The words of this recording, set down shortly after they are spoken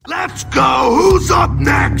Let's go! Who's up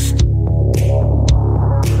next?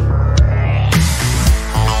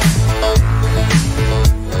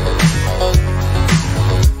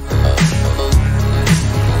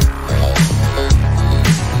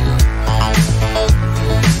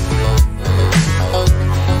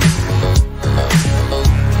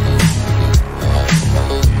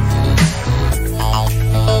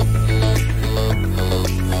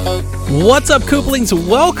 What's up, Kooplings?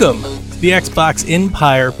 Welcome to the Xbox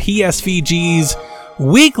Empire PSVG's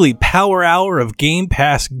weekly power hour of Game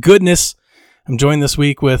Pass goodness. I'm joined this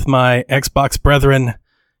week with my Xbox brethren,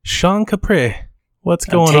 Sean Capri. What's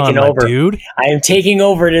going on, my dude? I am taking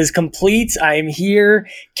over. It is complete. I am here.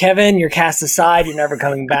 Kevin, you're cast aside. You're never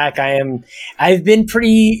coming back. I've been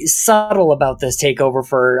pretty subtle about this takeover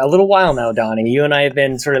for a little while now, Donnie. You and I have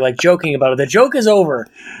been sort of like joking about it. The joke is over.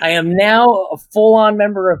 I am now a full-on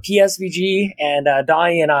member of PSVG, and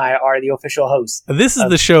Donnie and I are the official hosts. This is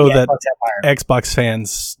the show that Xbox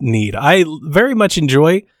fans need. I very much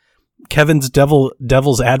enjoy Kevin's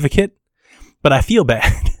devil's advocate, but I feel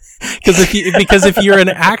bad. Because if you're an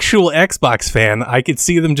actual Xbox fan, I could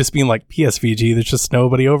see them just being like, PSVG, there's just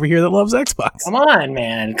nobody over here that loves Xbox. Come on,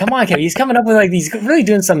 man. Come on, Kevin. He's coming up with he's really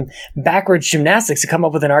doing some backwards gymnastics to come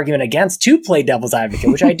up with an argument to play devil's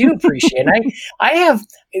advocate, which I do appreciate. And I have,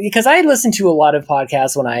 because I listen to a lot of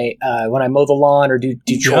podcasts when I mow the lawn or do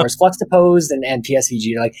chores, Fluxtaposed and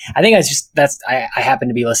PSVG. I think I happen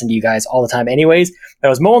to be listening to you guys all the time anyways. But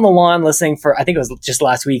I was mowing the lawn listening for, I think it was just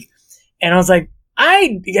last week. And I was like,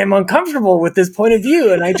 I am uncomfortable with this point of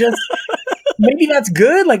view, and I just maybe that's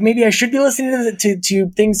good. Maybe I should be listening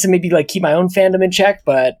to things to maybe keep my own fandom in check.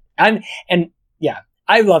 But I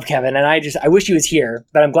love Kevin, and I wish he was here,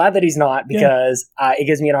 but I'm glad that he's not because it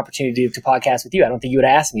gives me an opportunity to podcast with you. I don't think you would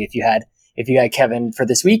ask me if you had Kevin for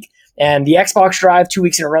this week, and the Xbox Drive 2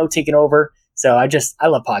 weeks in a row taking over. So I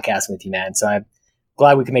love podcasting with you, man. So I'm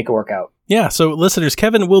glad we can make it work out. Yeah. So listeners,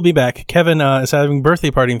 Kevin will be back. Kevin is having a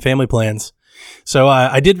birthday party and family plans. So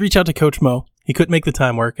I did reach out to Coach Mo. He couldn't make the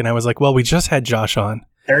time work, and I was like, well, we just had Josh on.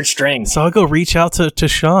 Third string. So I'll go reach out to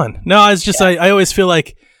Sean. No, it's just I always feel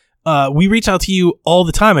like we reach out to you all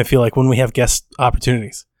the time, I feel like, when we have guest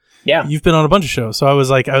opportunities. Yeah. You've been on a bunch of shows. So I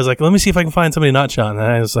was like, let me see if I can find somebody not Sean. And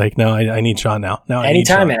I was like, no, I need Sean now.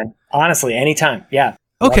 Anytime, man. Honestly, anytime. Yeah.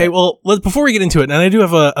 Okay, well, before we get into it, and I do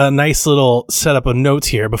have a nice little setup of notes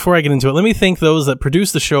here. Before I get into it, let me thank those that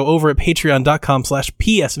produce the show over at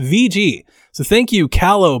patreon.com/PSVG. So thank you,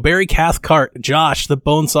 Callow, Barry Cathcart, Josh, the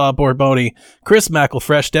Bonesaw Borboni, Chris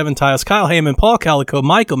McElfresh, Devin Tiles, Kyle Heyman, Paul Calico,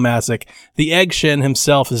 Michael Masick, the Egg Shen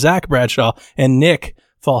himself, Zach Bradshaw, and Nick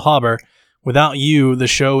Fallhaber. Without you, the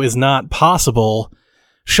show is not possible.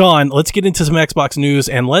 Sean, let's get into some Xbox news,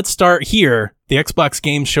 and let's start here. The Xbox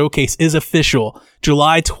Game Showcase is official.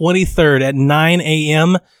 July 23rd at 9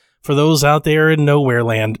 a.m. For those out there in nowhere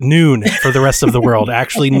land, noon for the rest of the world.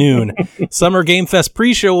 Actually, noon. Summer Game Fest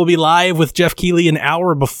pre-show will be live with Jeff Keighley an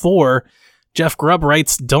hour before. Jeff Grubb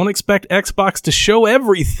writes, don't expect Xbox to show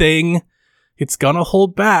everything. It's gonna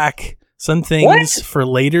hold back some things for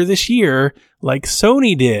later this year, like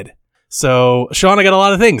Sony did. So, Sean, I got a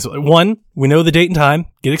lot of things. One, we know the date and time.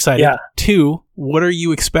 Get excited. Yeah. Two, what are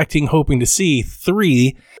you expecting, hoping to see?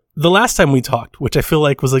 Three, the last time we talked, which I feel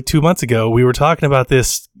like was 2 months ago, we were talking about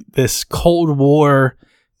this Cold War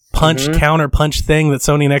punch, counter punch thing that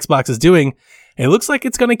Sony and Xbox is doing. And it looks like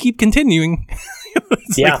it's going to keep continuing.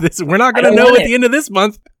 We're not going to know at the end of this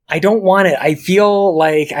month. I don't want it. I feel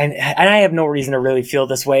like, and I have no reason to really feel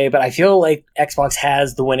this way, but I feel like Xbox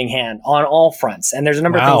has the winning hand on all fronts. And there's a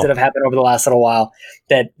number of things that have happened over the last little while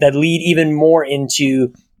that lead even more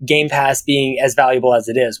into Game Pass being as valuable as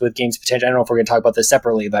it is, with games potential. I don't know if we're going to talk about this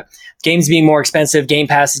separately, but games being more expensive, Game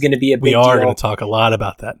Pass is going to be a big deal. We are going to talk a lot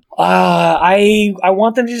about that. I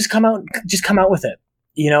want them to just come out with it.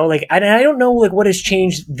 I don't know what has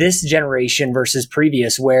changed this generation versus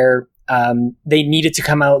previous, where they needed to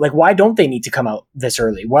come out. Why don't they need to come out this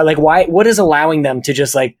early? Why? What is allowing them to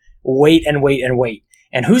just wait and wait and wait?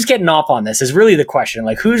 And who's getting off on this is really the question.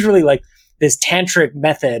 Who's really this tantric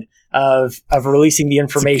method of releasing the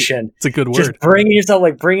information? It's a good word. Just bringing yourself,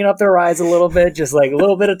 bringing up their eyes a little bit, just a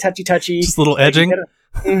little bit of touchy, just a little edging.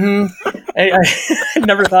 I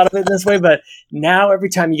never thought of it this way, but now every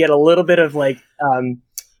time you get a little bit of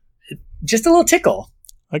just a little tickle.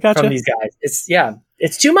 I gotcha. From these guys.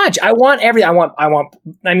 It's too much. I'm going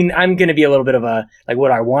to be a little bit of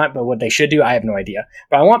what I want, but what they should do, I have no idea.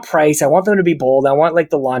 But I want price. I want them to be bold. I want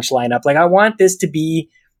the launch lineup. I want this to be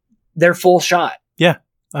their full shot. Yeah.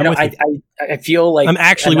 I feel like I'm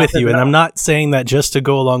actually with you, and I'm not saying that just to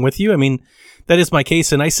go along with you. I mean, that is my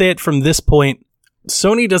case, and I say it from this point.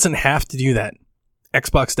 Sony doesn't have to do that.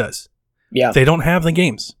 Xbox does. Yeah. They don't have the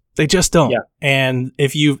games. They just don't. Yeah. And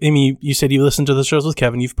if you said you listened to the shows with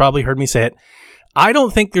Kevin, you've probably heard me say it. I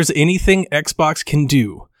don't think there's anything Xbox can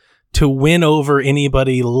do to win over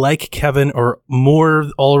anybody like Kevin or more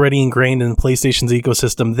already ingrained in PlayStation's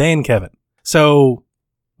ecosystem than Kevin. So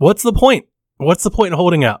what's the point? What's the point in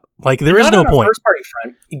holding out? Like, there is no point. First party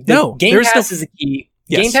front. No, Game Pass is the key.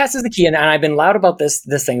 Yes. Game Pass is the key, and I've been loud about this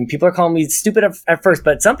thing. People are calling me stupid at first,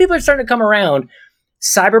 but some people are starting to come around.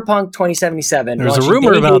 Cyberpunk 2077. There's a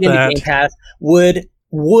rumor about that. Game Pass would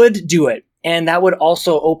do it, and that would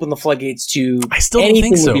also open the floodgates to I still don't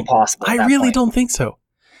anything think so. would be possible. I really don't think so.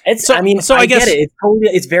 I guess, get it.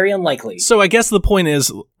 It's very unlikely. So I guess the point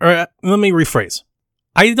is, or let me rephrase.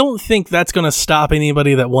 I don't think that's going to stop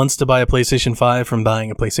anybody that wants to buy a PlayStation 5 from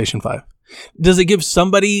buying a PlayStation 5. Does it give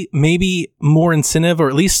somebody maybe more incentive or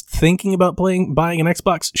at least thinking about buying an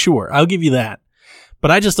Xbox? Sure, I'll give you that.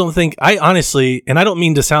 But I just don't think, I honestly, and I don't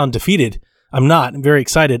mean to sound defeated, I'm not, I'm very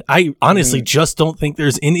excited. I honestly just don't think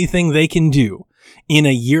there's anything they can do in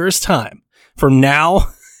a year's time from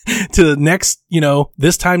now to the next,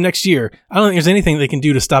 this time next year. I don't think there's anything they can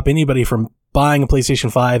do to stop anybody from buying a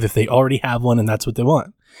PlayStation 5 if they already have one and that's what they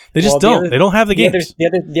want. They just don't. They don't have the games.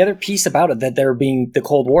 The other piece about it that they're being the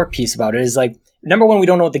Cold War piece about it is like, number one, we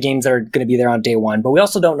don't know what the games are going to be there on day one, but we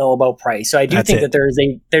also don't know about price. So I do think that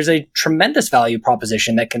there's a tremendous value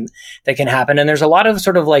proposition that can happen, and there's a lot of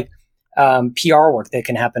sort of like PR work that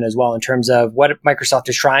can happen as well in terms of what Microsoft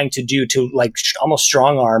is trying to do to like almost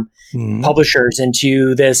strong arm publishers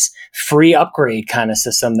into this free upgrade kind of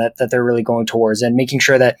system that they're really going towards, and making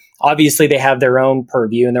sure that obviously they have their own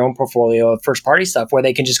purview and their own portfolio of first party stuff where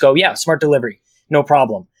they can just go, yeah, smart delivery, no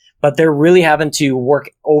problem. But they're really having to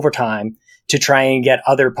work overtime to try and get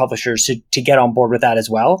other publishers to get on board with that as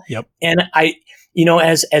well. Yep. And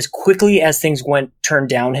as quickly as things turned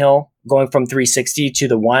downhill, going from 360 to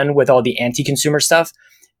the One with all the anti-consumer stuff,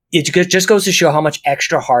 it just goes to show how much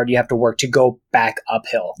extra hard you have to work to go back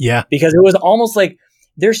uphill. Yeah. Because it was almost like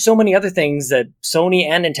there's so many other things that Sony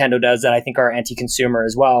and Nintendo does that I think are anti-consumer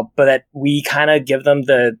as well, but that we kind of give them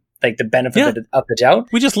the benefit of the doubt.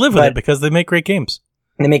 We just live with it because they make great games.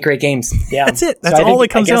 They make great games. Yeah. That's it. That's all it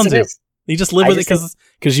comes down to. You just live with it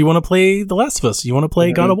because you want to play The Last of Us. You want to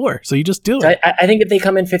play God of War. So you just do it. I think if they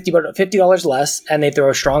come in $50 less and they throw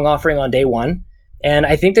a strong offering on day one, and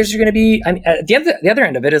I think there's going to be, the other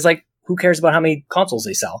end of it is like, who cares about how many consoles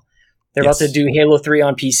they sell? They're about to do Halo 3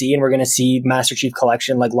 on PC, and we're going to see Master Chief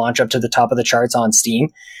Collection like launch up to the top of the charts on Steam.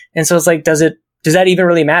 And so it's like, does that even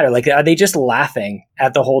really matter? Like, are they just laughing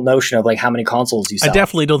at the whole notion of like how many consoles you sell? I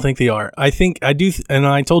definitely don't think they are. I think I do. And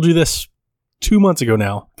I told you this 3 months ago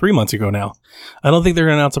now. I don't think they're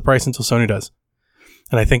going to announce a price until Sony does.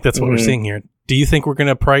 And I think that's what we're seeing here. Do you think we're going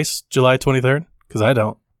to price July 23rd? Because I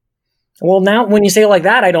don't. Well, now when you say it like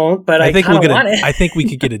that, I don't, but I kind of want it. I think we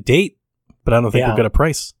could get a date, but I don't think we'll get a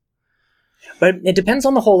price. But it depends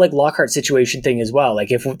on the whole like Lockhart situation thing as well. Like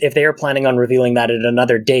if they are planning on revealing that at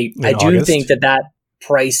another date, I do think that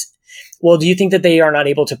price. Well, do you think that they are not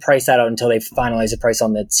able to price that out until they finalize the price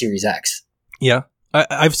on the Series X? Yeah,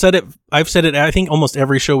 I've said it. I think almost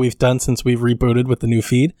every show we've done since we've rebooted with the new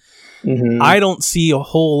feed. I don't see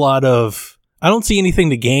I don't see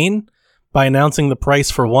anything to gain by announcing the price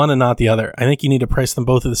for one and not the other. I think you need to price them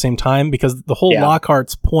both at the same time because the whole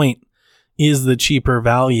Lockhart's point is the cheaper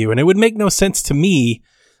value. And it would make no sense to me,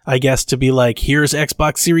 I guess, to be like, here's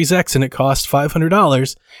Xbox Series X and it costs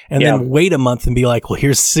 $500 and then wait a month and be like, well,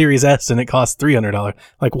 here's Series S and it costs $300.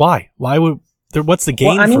 Like, why? What's the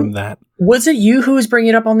gain from that? Was it you who was bringing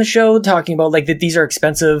it up on the show, talking about like that these are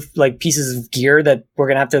expensive like pieces of gear that we're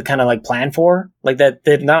gonna have to kind of like plan for, like that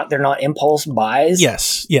they're not impulse buys?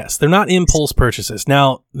 Yes, they're not impulse purchases.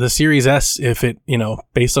 Now the Series S, if it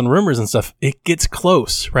based on rumors and stuff, it gets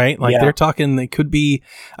close, right? Like they're talking, it could be.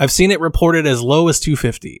 I've seen it reported as low as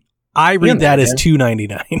 $250. I read that as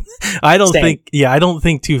 $299. I don't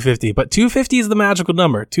think 250, but 250 is the magical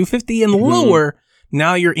number. 250 and lower.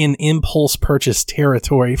 Now you're in impulse purchase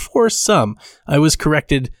territory for some. I was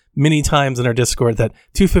corrected many times in our Discord that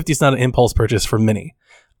 250 is not an impulse purchase for many.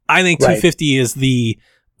 I think 250 is the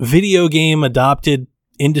video game adopted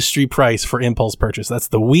industry price for impulse purchase. That's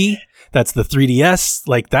the Wii. That's the 3DS.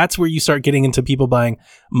 Like, that's where you start getting into people buying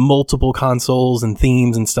multiple consoles and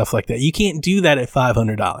themes and stuff like that. You can't do that at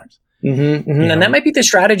 $500. And that might be the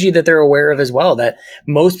strategy that they're aware of as well, that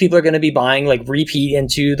most people are going to be buying like repeat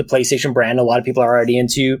into the PlayStation brand. A lot of people are already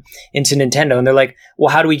into Nintendo, and they're like,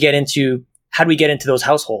 well, how do we get into those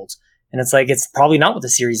households? And it's like, it's probably not with the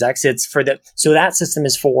Series X. It's so that system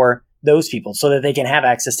is for those people so that they can have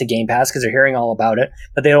access to Game Pass because they're hearing all about it,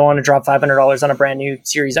 but they don't want to drop $500 on a brand new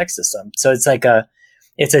Series X system. So it's like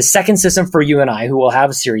it's a second system for you and I who will have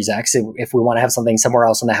a Series X if we want to have something somewhere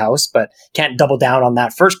else in the house, but can't double down on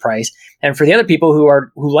that first price. And for the other people who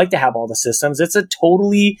like to have all the systems, it's a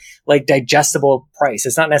totally like digestible price.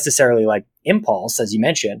 It's not necessarily like impulse, as you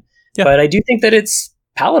mentioned, but I do think that it's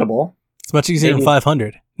palatable. It's much easier than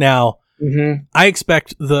 500. Now, I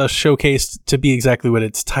expect the showcase to be exactly what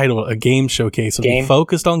it's titled, a game showcase. It'll be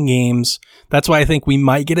focused on games. That's why I think we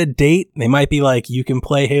might get a date. They might be like, you can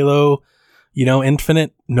play Halo,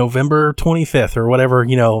 Infinite November 25th or whatever,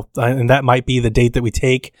 and that might be the date that we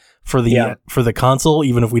take for the console,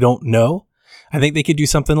 even if we don't know. I think they could do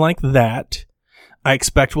something like that. I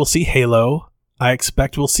expect we'll see Halo. I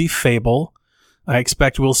expect we'll see Fable. I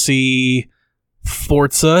expect we'll see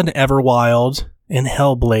Forza and Everwild and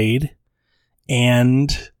Hellblade.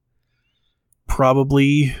 And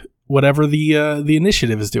probably whatever the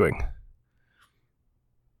initiative is doing.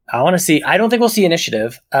 I want to see. I don't think we'll see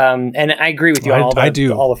initiative. And I agree with you on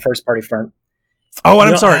all the first party front. Oh,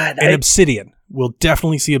 and I'm sorry. And Obsidian. We'll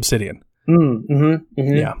definitely see Obsidian.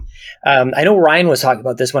 Yeah. I know Ryan was talking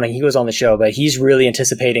about this when he was on the show, but he's really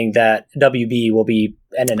anticipating that WB will be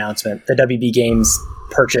an announcement. The WB Games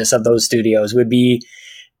purchase of those studios would be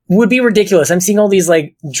ridiculous. I'm seeing all these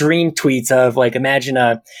like dream tweets of like, imagine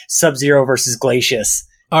a Sub-Zero versus Glacius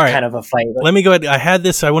kind of a fight. Let me go ahead.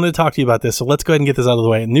 I wanted to talk to you about this. So let's go ahead and get this out of the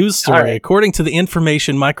way. News story. Right. According to the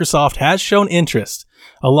information, Microsoft has shown interest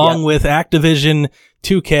along with Activision,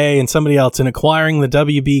 2K, and somebody else in acquiring the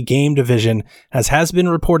WB game division, as has been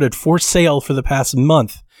reported for sale for the past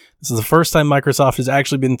month. This is the first time Microsoft has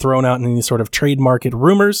actually been thrown out in any sort of trade market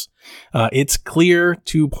rumors. It's clear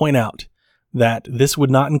to point out that this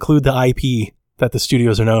would not include the IP that the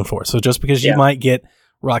studios are known for. So just because you might get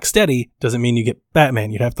Rocksteady doesn't mean you get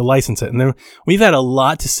Batman. You'd have to license it. And then we've had a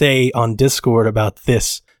lot to say on Discord about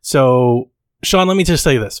this. So, Sean, let me just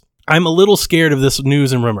say this. I'm a little scared of this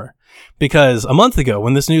news and rumor because a month ago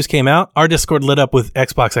when this news came out, our Discord lit up with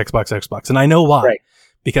Xbox. And I know why. Right.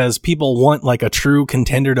 Because people want like a true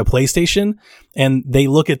contender to PlayStation, and they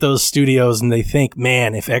look at those studios and they think,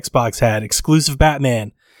 man, if Xbox had exclusive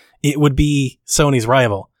Batman, it would be Sony's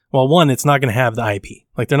rival. Well, one, it's not going to have the IP.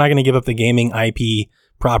 Like, they're not going to give up the gaming IP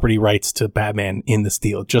property rights to Batman in this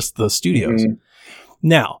deal, just the studios.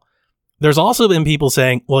 Now, there's also been people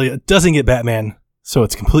saying, well, it doesn't get Batman, so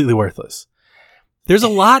it's completely worthless. There's a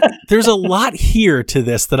lot here to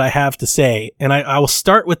this that I have to say, and I will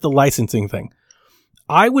start with the licensing thing.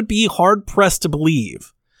 I would be hard pressed to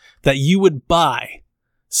believe that you would buy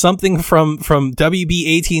something from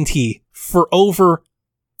WB AT&T for over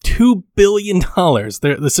 $2 billion.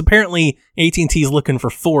 This apparently AT&T is looking for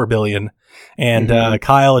 $4 billion. And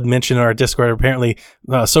Kyle had mentioned in our Discord, apparently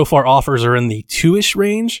so far offers are in the 2-ish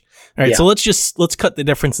range. All right, so let's cut the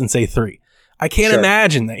difference and say 3. I can't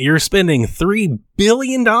imagine that you're spending $3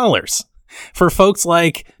 billion for folks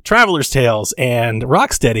like Traveler's Tales and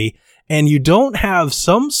Rocksteady, and you don't have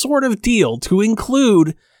some sort of deal to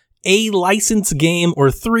include a licensed game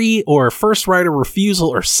or 3 or first right of refusal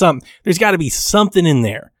or something. There's got to be something in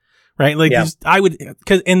there, right? Like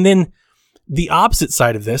and then the opposite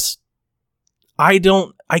side of this, I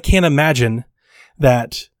can't imagine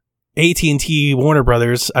that AT&T, Warner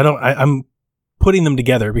Brothers, I'm putting them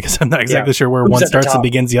together because I'm not exactly sure where one starts and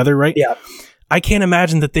begins the other, right? Yeah. I can't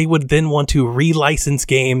imagine that they would then want to relicense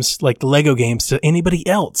games like the Lego games to anybody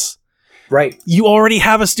else. Right. You already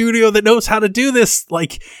have a studio that knows how to do this.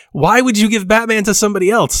 Like, why would you give Batman to somebody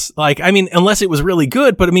else? Like, I mean, unless it was really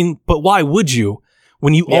good, but why would you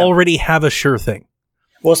when you already have a sure thing?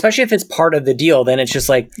 Well, especially if it's part of the deal, then it's just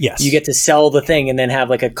like you get to sell the thing and then have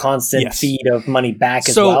like a constant feed of money back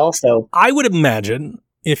as well. So I would imagine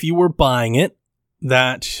if you were buying it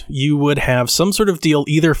that you would have some sort of deal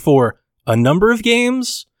either for a number of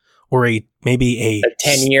games or maybe a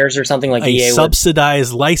 10 years or something like a EA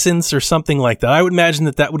subsidized license or something like that. I would imagine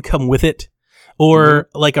that would come with it, or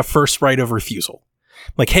like a first right of refusal.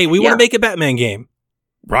 Like, hey, we want to make a Batman game.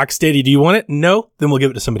 Rocksteady, do you want it? No, then we'll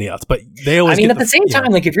give it to somebody else. But they always. I mean, at the same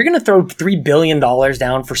time, like if you're going to throw $3 billion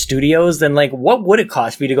down for studios, then like what would it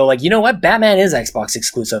cost for you to go like, you know what, Batman is Xbox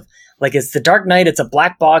exclusive. Like it's the Dark Knight, it's a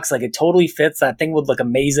black box, like it totally fits. That thing would look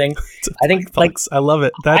amazing. I think like I love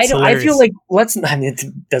it. I feel like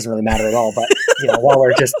it doesn't really matter at all, but while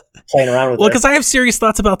we're just playing around with it. Well, because I have serious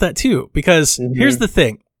thoughts about that too. Because here's the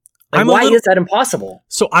thing. Like, why is that impossible?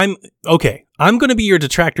 So I'm going to be your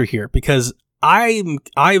detractor here because I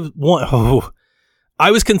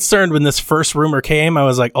was concerned when this first rumor came. I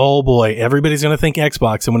was like, oh boy, everybody's going to think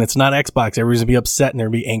Xbox. And when it's not Xbox, everybody's going to be upset and they're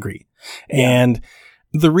going to be angry. Yeah. And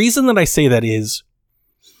the reason that I say that is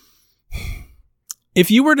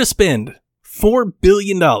if you were to spend $4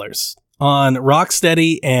 billion on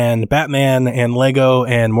Rocksteady and Batman and Lego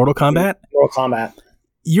and Mortal Kombat,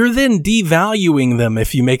 you're then devaluing them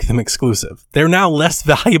if you make them exclusive. They're now less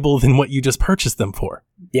valuable than what you just purchased them for.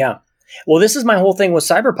 Yeah. Well, this is my whole thing with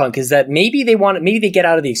Cyberpunk, is that maybe they get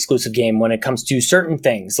out of the exclusive game when it comes to certain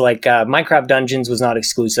things, like Minecraft Dungeons was not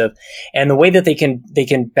exclusive, and the way that they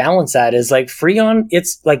can balance that is like Freon.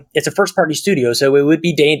 It's a first party studio, so it would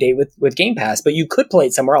be day and date with Game Pass, but you could play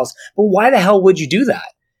it somewhere else. But why the hell would you do that?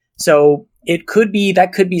 So that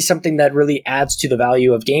could be something that really adds to the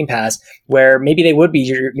value of Game Pass, where maybe they would be,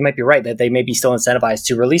 you might be right, that they may be still incentivized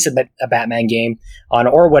to release a Batman game on,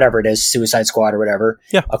 or whatever it is, Suicide Squad or whatever,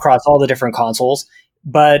 across all the different consoles,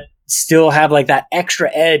 but still have like that extra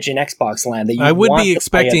edge in Xbox land that you I would be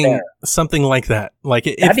expecting something like that. Like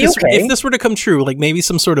if this were to come true, like maybe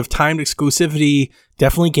some sort of timed exclusivity,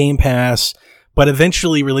 definitely Game Pass, but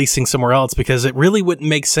eventually releasing somewhere else, because it really wouldn't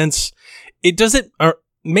make sense. It doesn't, or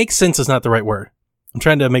make sense is not the right word. I'm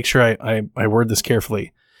trying to make sure I word this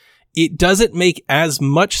carefully. It doesn't make as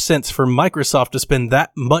much sense for Microsoft to spend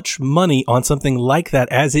that much money on something like that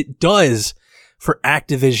as it does for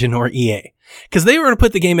Activision or EA. Because they were going to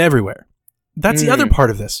put the game everywhere. That's the other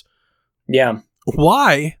part of this. Yeah.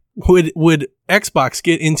 Why would Xbox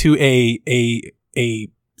get into a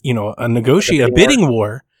bidding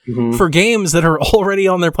war for games that are already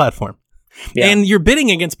on their platform? Yeah. And you're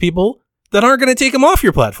bidding against people that aren't going to take them off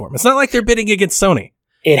your platform. It's not like they're bidding against Sony.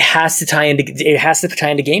 It has to tie into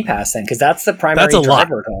Game Pass then, because that's the primary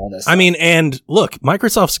driver to all this stuff. I mean, and look,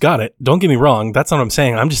 Microsoft's got it. Don't get me wrong. That's not what I'm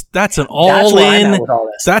saying. That's an all-in.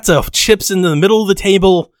 That's a chips in the middle of the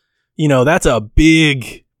table. That's a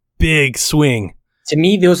big, big swing. To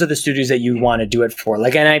me, those are the studios that you want to do it for.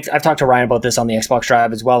 Like, and I've talked to Ryan about this on the Xbox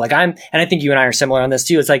Drive as well. Like, and I think you and I are similar on this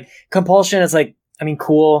too. It's like Compulsion is like, I mean,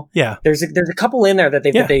 cool. Yeah. There's a couple in there that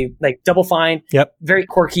they like. Double Fine. Yep. Very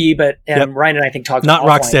quirky, but Ryan and I think talked not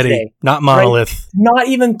Rocksteady, today. Not Monolith. Right? Not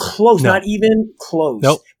even close. No. Not even close.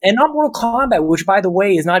 Nope. And not Mortal Kombat, which by the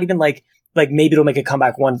way is not even like maybe it'll make a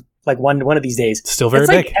comeback one of these days. Still very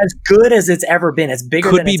big. Like as good as it's ever been. It's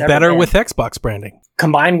bigger. Could be better with Xbox branding.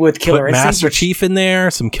 Combined with Killer Instinct. Master Chief in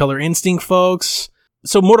there. Some Killer Instinct folks.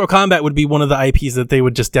 So Mortal Kombat would be one of the IPs that they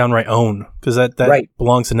would just downright own, because that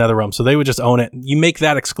belongs to NetherRealm. So they would just own it. You make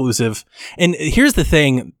that exclusive. And here's the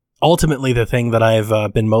thing, ultimately the thing that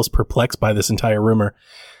I've been most perplexed by this entire rumor.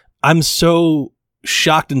 I'm so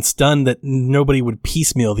shocked and stunned that nobody would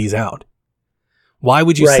piecemeal these out. Why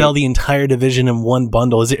would you sell the entire division in one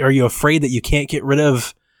bundle? Are you afraid that you can't get rid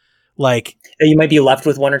of, like... You might be left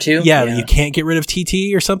with one or two? Yeah, you can't get rid of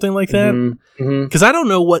TT or something like that? Because I don't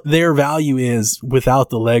know what their value is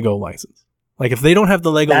without the Lego license. Like, if they don't have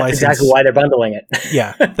the Lego license... That's exactly why they're bundling it.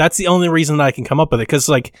 Yeah, that's the only reason that I can come up with it. Because,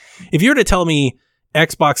 like, if you were to tell me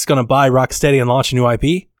Xbox is going to buy Rocksteady and launch a new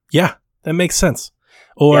IP, yeah, that makes sense.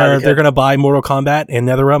 Or they're going to buy Mortal Kombat and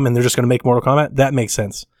NetherRealm and they're just going to make Mortal Kombat, that makes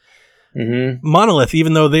sense. Monolith,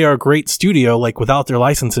 even though they are a great studio, like without their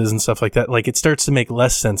licenses and stuff like that, like it starts to make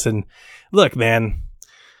less sense. And look, man,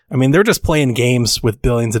 I mean, they're just playing games with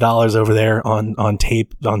billions of dollars over there on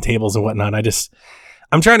tables and whatnot.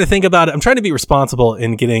 I'm trying to think about it. I'm trying to be responsible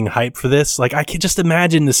in getting hype for this. Like, I can just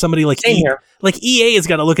imagine that somebody like EA has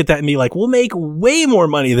got to look at that and be like, we'll make way more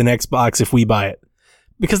money than Xbox if we buy it,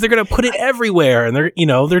 because they're going to put it everywhere and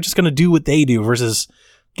they're just going to do what they do versus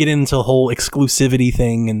get into the whole exclusivity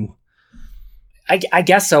thing. And I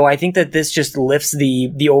guess so. I think that this just lifts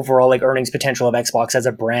the overall like earnings potential of Xbox as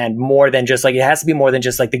a brand more than just like, it has to be more than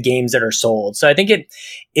just like the games that are sold. So I think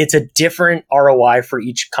it's a different ROI for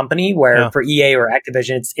each company, where for EA or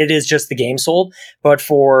Activision, it is just the game sold. But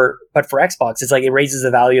for Xbox, it's like it raises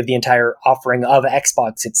the value of the entire offering of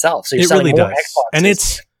Xbox itself. So you're selling really more Xboxes.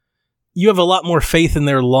 And you have a lot more faith in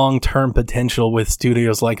their long-term potential with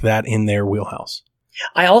studios like that in their wheelhouse.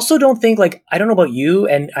 I also don't think, like, I don't know about you,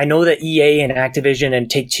 and I know that EA and Activision and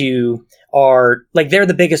Take-Two are, like, they're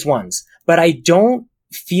the biggest ones, but I don't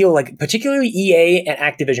feel like, particularly EA and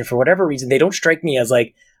Activision, for whatever reason, they don't strike me as,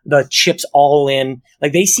 like, the chips all in.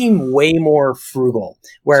 Like, they seem way more frugal,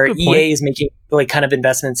 where EA is making, like, kind of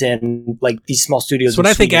investments in, like, these small studios. So when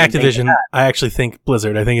I think Activision, I actually think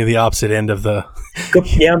Blizzard. I think of the opposite end of the...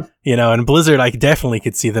 Yeah. And Blizzard, I definitely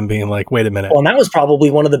could see them being like, wait a minute. Well, and that was probably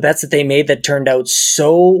one of the bets that they made that turned out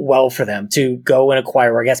so well for them to go and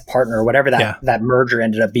acquire, or I guess partner, or whatever that merger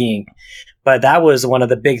ended up being. But that was one of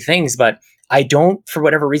the big things. But I don't, for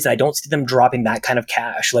whatever reason, I don't see them dropping that kind of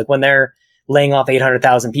cash. Like when they're laying off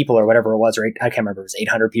 800,000 people or whatever it was, or I can't remember, it was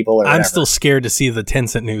 800 people or whatever. I'm still scared to see the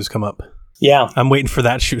Tencent news come up. Yeah. I'm waiting for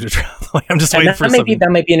that shoe to drop. I'm just waiting for something. That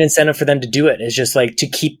might be an incentive for them to do it. It's just like to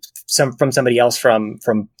keep somebody else from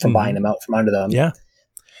buying them out from under them. Yeah.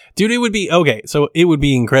 Dude, it would be okay. So it would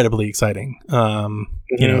be incredibly exciting,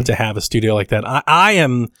 you know, to have a studio like that. I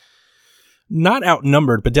am not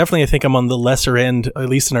outnumbered, but definitely I think I'm on the lesser end, at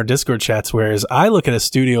least in our Discord chats. Whereas I look at a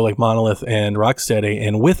studio like Monolith and Rocksteady,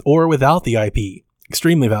 and with or without the IP,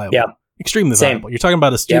 extremely valuable. Yeah, extremely valuable. You're talking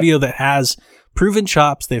about a studio that has proven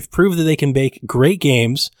chops. They've proved that they can make great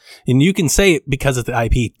games, and you can say it because of the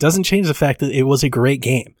IP. Doesn't change the fact that it was a great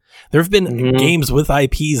game. There have been games with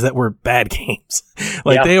IPs that were bad games.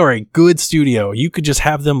 Like they are a good studio. You could just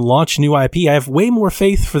have them launch new IP. I have way more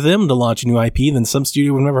faith for them to launch a new IP than some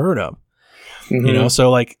studio we've never heard of. You know, so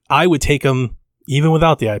like I would take them even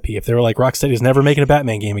without the IP. If they were like Rocksteady's never making a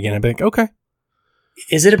Batman game again, I'd be like, okay.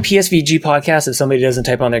 Is it a PSVG podcast if somebody doesn't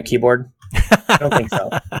type on their keyboard? I don't think so.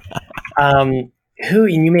 Who,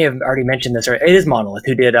 and you may have already mentioned this, or it is Monolith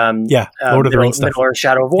who did Lord of the Rings stuff. Middle-earth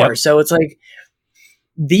Shadow of War. Yep. So it's like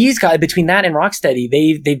these guys, between that and Rocksteady,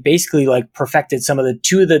 they've basically like perfected some of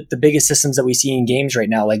the biggest systems that we see in games right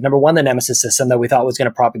now. Like number one, the Nemesis system that we thought was going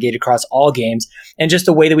to propagate across all games, and just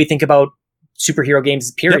the way that we think about superhero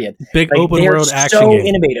games, period. Yep. Big like, open world action so game.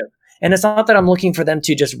 Innovative. And it's not that I'm looking for them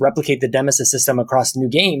to just replicate the Nemesis system across new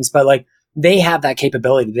games, but like they have that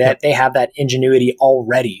capability, that they have that ingenuity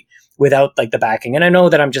already without like the backing. And I know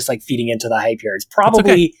that I'm just like feeding into the hype here. It's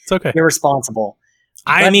probably it's okay. irresponsible.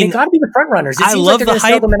 I but mean, they got to be the front runners. It I seems love like they're the going to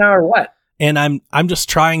sell hype. them an hour or what. And I'm just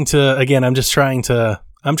trying to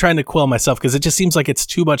I'm trying to quell myself because it just seems like it's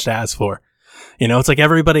too much to ask for. You know, it's like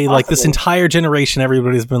everybody, like this entire generation,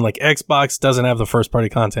 everybody's been like, Xbox doesn't have the first party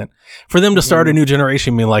content. For them to start a new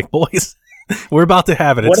generation being like, boys, we're about to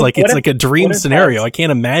have it. It's like a dream scenario. I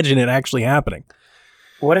can't imagine it actually happening.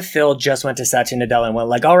 What if Phil just went to Satya Nadella and went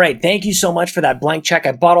like, all right, thank you so much for that blank check.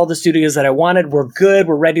 I bought all the studios that I wanted. We're good.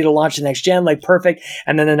 We're ready to launch the next gen. Like perfect.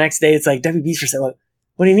 And then the next day it's like WB's for sale. Like,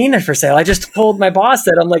 what do you mean they're for sale? I just told my boss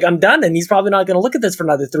that I'm done. And he's probably not going to look at this for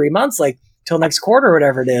another 3 months, like till next quarter or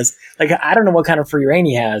whatever it is. Like, I don't know what kind of free reign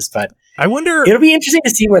he has, but I wonder, it'll be interesting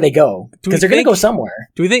to see where they go because they're going to go somewhere.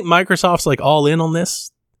 Do we think Microsoft's like all in on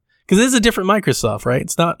this? Because it is a different Microsoft, right?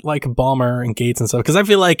 It's not like Ballmer and Gates and stuff. Because I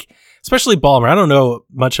feel like, especially Ballmer, I don't know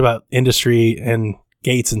much about industry and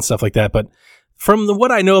Gates and stuff like that. But from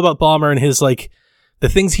what I know about Ballmer and his like the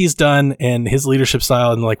things he's done and his leadership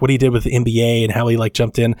style and like what he did with the NBA and how he like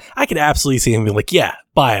jumped in, I could absolutely see him be like, yeah,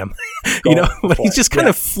 buy him, you know. But he's just kind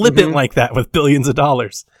of flippant like that with billions of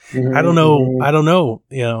dollars. I don't know,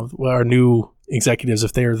 you know, our new executives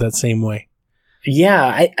if they're that same way.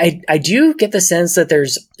 Yeah, I do get the sense that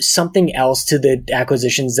there's something else to the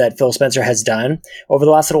acquisitions that Phil Spencer has done over the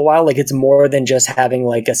last little while. Like it's more than just having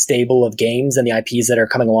like a stable of games and the IPs that are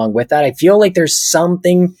coming along with that. I feel like there's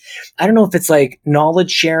something, I don't know if it's like knowledge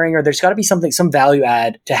sharing or there's got to be something, some value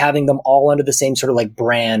add to having them all under the same sort of like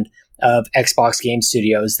brand of Xbox Game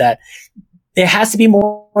Studios, that it has to be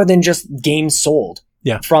more than just games sold.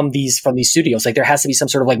 From these studios. Like there has to be some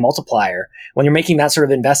sort of like multiplier when you're making that sort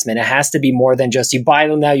of investment. It has to be more than just you buy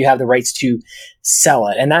them now, you have the rights to sell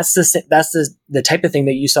it. And that's the type of thing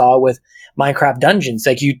that you saw with Minecraft Dungeons,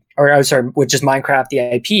 like with just Minecraft, the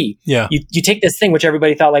IP. Yeah. You take this thing, which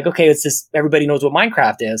everybody thought like, okay, it's this, everybody knows what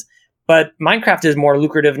Minecraft is. But Minecraft is more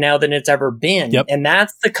lucrative now than it's ever been. Yep. And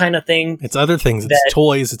that's the kind of thing. It's other things. It's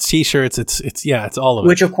toys, it's t-shirts, it's all of it.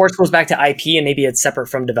 Which of course goes back to IP and maybe it's separate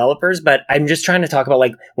from developers. But I'm just trying to talk about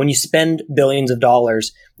like when you spend billions of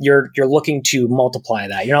dollars, you're looking to multiply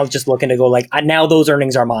that. You're not just looking to go like, now those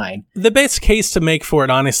earnings are mine. The best case to make for it,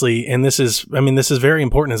 honestly, and this is very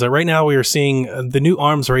important, is that right now we are seeing the new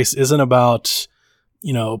arms race isn't about,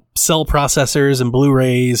 you know, cell processors and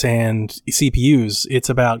Blu-rays and CPUs. It's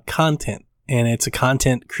about content, and it's a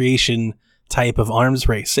content creation type of arms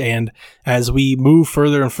race. And as we move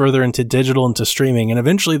further and further into digital, into streaming, and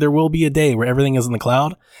eventually there will be a day where everything is in the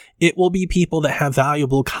cloud, it will be people that have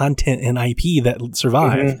valuable content and IP that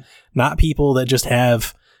survive, not people that just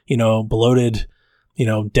have, you know, bloated, you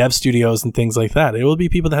know, dev studios and things like that. It will be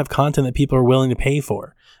people that have content that people are willing to pay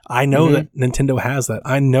for. I know that Nintendo has that.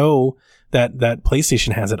 I know that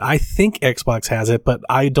PlayStation has it. I think Xbox has it, but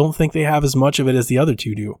I don't think they have as much of it as the other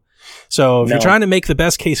two do. So if you're trying to make the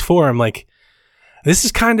best case for them, like, this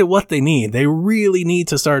is kind of what they need. They really need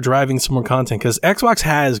to start driving some more content, because Xbox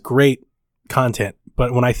has great content.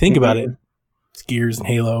 But when I think about it, it's Gears and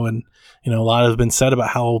Halo, and, you know, a lot has been said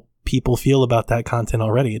about how people feel about that content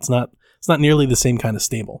already. It's not nearly the same kind of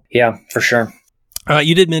stable. Yeah, for sure.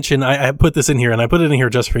 You did mention, I put this in here, and I put it in here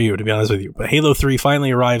just for you, to be honest with you. But Halo 3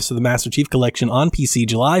 finally arrives to the Master Chief Collection on PC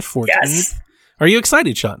July 14th. Yes. Are you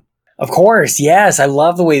excited, Sean? Of course, yes. I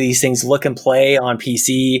love the way these things look and play on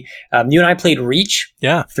PC. You and I played Reach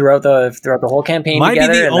throughout the whole campaign Might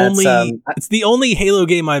together. Be the only, it's the only Halo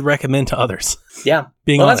game I'd recommend to others. Yeah.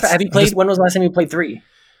 Being honest. Have you played, when was the last time you played 3?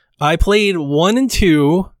 I played 1 and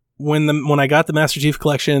 2 when I got the Master Chief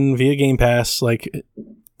Collection via Game Pass, like,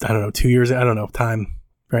 I don't know, 2 years, I don't know, time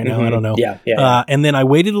right now, I don't know. Yeah. And then I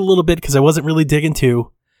waited a little bit because I wasn't really digging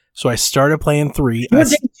 2. So I started playing 3. You were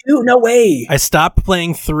digging 2? No way. I stopped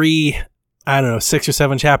playing 3, I don't know, 6 or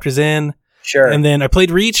 7 chapters in. Sure. And then I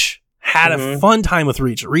played Reach, had a fun time with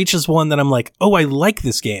Reach. Reach is one that I'm like, oh, I like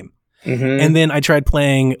this game. And then I tried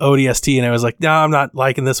playing ODST and I was like, no, I'm not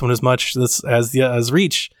liking this one as much as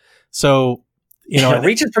Reach. So,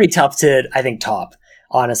 Reach is pretty tough to, I think, top.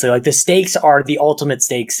 Honestly, like the stakes are the ultimate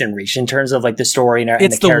stakes in Reach in terms of like the story and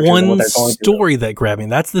it's the characters. It's the one story that grabbed me.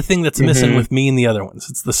 That's the thing that's missing with me and the other ones.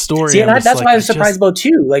 It's the story. See, and that's why I was surprised about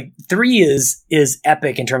 2. Like 3 is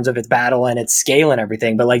epic in terms of its battle and its scale and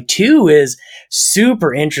everything, but like 2 is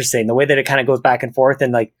super interesting. The way that it kind of goes back and forth,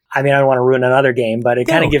 and like, I mean, I don't want to ruin another game, but it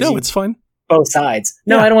kind of gives you it's fun. Both sides.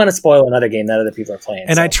 No, I don't want to spoil another game that other people are playing.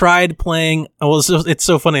 And I tried playing. Well, it's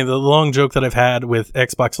so funny. The long joke that I've had with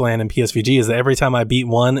Xbox Land and PSVG is that every time I beat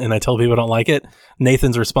one and I tell people I don't like it,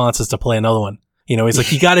 Nathan's response is to play another one. He's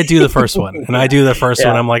like, you got to do the first one. And I do the first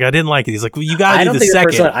one. I'm like, I didn't like it. He's like, well, you got to do the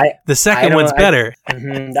second. The second one's better.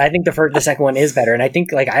 I think the second one is better. And I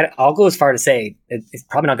think like I'll go as far to say it's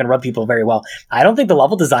probably not going to rub people very well. I don't think the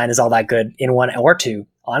level design is all that good in 1 or 2,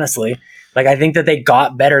 honestly. Like, I think that they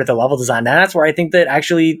got better at the level design. And that's where I think that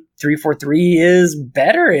actually 343 is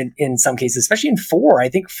better in some cases, especially in 4. I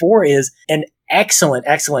think 4 is an excellent,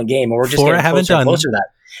 excellent game. And we're just getting closer and closer to that.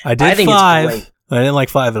 I did 5. I didn't like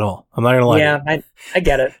 5 at all. I'm not going to lie. Yeah, I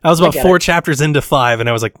get it. I was about 4 chapters into 5 and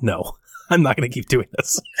I was like, no. I'm not going to keep doing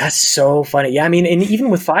this. That's so funny. Yeah, I mean, and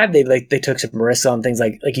even with 5, they took some risks on things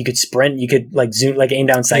like you could sprint, you could like zoom, like aim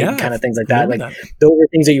down sight, kind of things like that. Like those were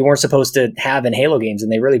things that you weren't supposed to have in Halo games, and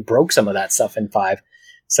they really broke some of that stuff in 5.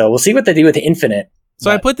 So we'll see what they do with the Infinite. So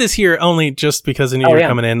I put this here only just because I knew you were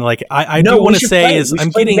coming in. Like I do want to say is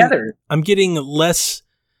I'm getting less.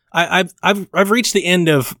 I've reached the end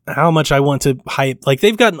of how much I want to hype. Like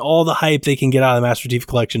they've gotten all the hype they can get out of the Master Chief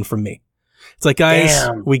Collection from me. It's like, guys,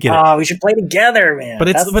 we get it. Oh, we should play together, man. But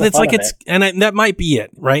that might be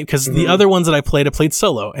it, right? Because the other ones that I played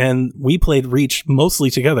solo, and we played Reach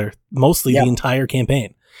mostly together, the entire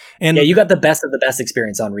campaign. And you got the best of the best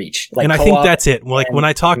experience on Reach. Like, and I think that's it. Like when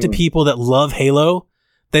I talk to people that love Halo,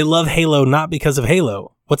 they love Halo not because of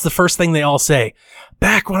Halo. What's the first thing they all say?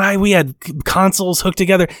 Back when we had consoles hooked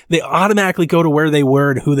together, they automatically go to where they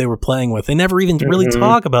were and who they were playing with. They never even really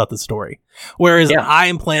talk about the story. Whereas I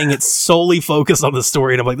am playing it solely focused on the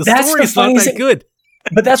story. And I'm like, the story is not that good.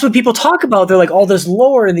 But that's what people talk about. They're like, all this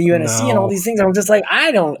lore in the UNSC and all these things. And I'm just like,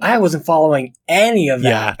 I wasn't following any of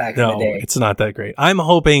that back in the day. It's not that great. I'm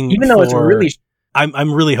hoping, even though it's really...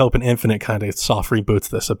 I'm really hoping Infinite kind of soft reboots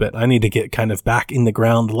this a bit. I need to get kind of back in the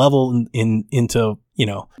ground level into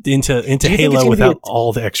Halo without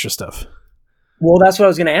all the extra stuff. Well, that's what I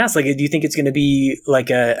was going to ask. Like, do you think it's going to be like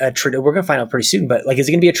we're going to find out pretty soon, but like, is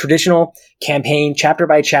it going to be a traditional campaign, chapter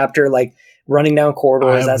by chapter, like running down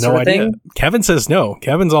corridors, that sort of thing? Kevin says no.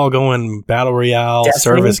 Kevin's all going battle royale,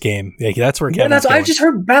 service game. Yeah, that's where Kevin's going. I've just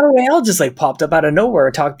heard battle royale just like popped up out of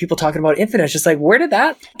nowhere. People talking about Infinite. It's just like, where did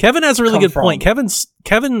that? Kevin has a really good point.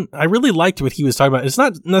 Kevin, I really liked what he was talking about. It's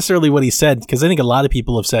not necessarily what he said, because I think a lot of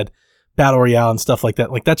people have said battle royale and stuff like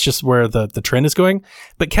that. Like that's just where the trend is going.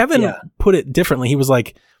 But Kevin put it differently. He was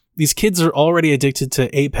like, these kids are already addicted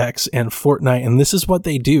to Apex and Fortnite, and this is what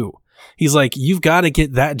they do. He's like, you've got to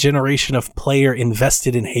get that generation of player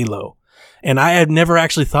invested in Halo. And I had never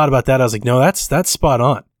actually thought about that. I was like, no, that's spot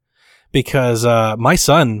on. Because my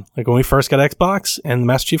son, like when we first got Xbox and the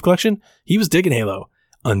Master Chief Collection, he was digging Halo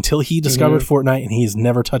until he discovered Fortnite, and he's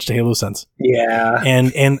never touched a Halo since. Yeah.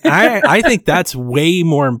 And I think that's way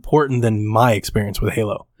more important than my experience with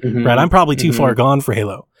Halo. Right? I'm probably too far gone for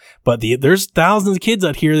Halo. But there's thousands of kids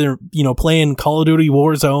out here that are, playing Call of Duty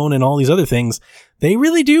Warzone and all these other things. They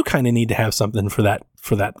really do kind of need to have something for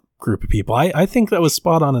that group of people. I think that was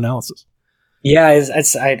spot on analysis. Yeah,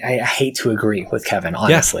 I hate to agree with Kevin,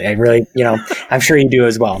 honestly. I really, I'm sure you do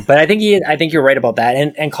as well. But I think you're right about that.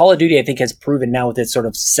 And Call of Duty, I think, has proven now with its sort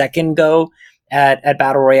of second go at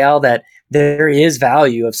Battle Royale that there is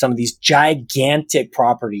value of some of these gigantic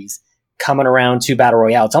properties coming around to Battle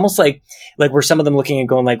Royale. It's almost like where some of them looking and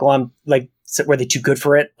going like, well, I'm like, were they too good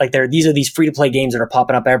for it? Like these are these free to play games that are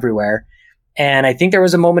popping up everywhere. And I think there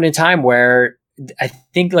was a moment in time where I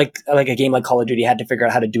think like a game like Call of Duty had to figure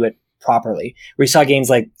out how to do it properly. We saw games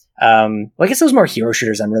like Well, I guess those more hero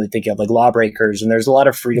shooters I'm really thinking of, like Lawbreakers, and there's a lot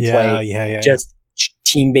of free to play, just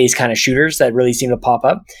team based kind of shooters that really seem to pop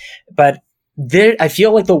up. But I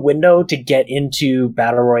feel like the window to get into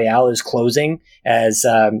Battle Royale is closing, as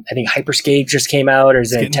I think Hyperscape just came out, or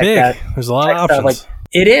is it Tech? There's a lot of options. Like,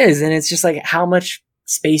 it is, and it's just like, how much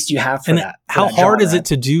space do you have for that? How hard is it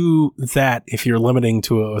to do that if you're limiting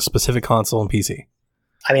to a specific console and PC?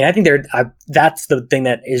 I mean, I think that's the thing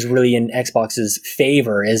that is really in Xbox's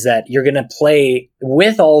favor, is that you're going to play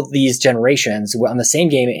with all these generations on the same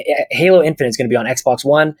game. Halo Infinite is going to be on Xbox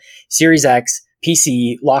One, Series X,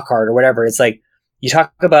 PC, Lockhart, or whatever. It's like, you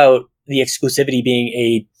talk about the exclusivity being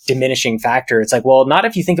a diminishing factor. It's like, well, not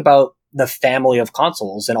if you think about the family of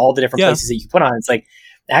consoles and all the different places that you can put on. It's like,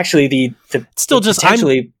 actually,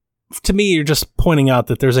 to me, you're just pointing out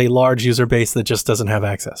that there's a large user base that just doesn't have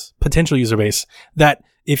access. Potential user base that,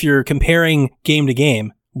 if you're comparing game to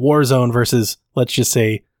game, Warzone versus, let's just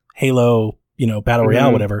say, Halo, Battle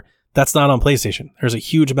Royale, whatever, that's not on PlayStation. There's a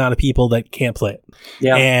huge amount of people that can't play it.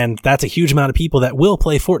 Yeah. And that's a huge amount of people that will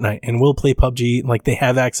play Fortnite and will play PUBG. Like, they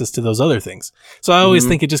have access to those other things. So I always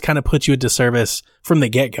think it just kind of puts you at disservice from the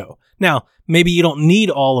get-go. Now, maybe you don't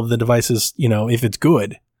need all of the devices, if it's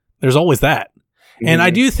good. There's always that. And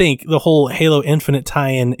I do think the whole Halo Infinite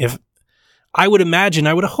tie-in, I would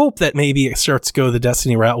hope that maybe it starts to go the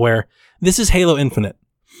Destiny route, where this is Halo Infinite.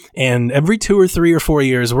 And every 2 or 3 or 4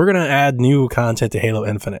 years, we're going to add new content to Halo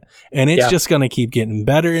Infinite. And it's just going to keep getting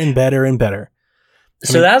better and better and better.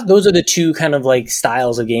 Those are the two kind of like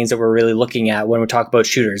styles of games that we're really looking at when we talk about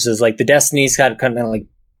shooters. Is like the Destiny's got kind of like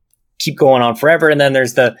keep going on forever. And then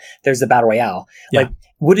there's the Battle Royale. Yeah. Like,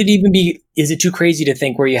 would it even is it too crazy to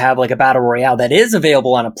think where you have like a Battle Royale that is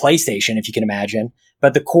available on a PlayStation, if you can imagine,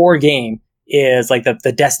 but the core game is like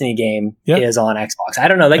the Destiny game is on Xbox? I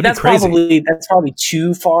don't know. Like, that's probably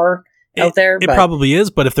too far out there. It probably is,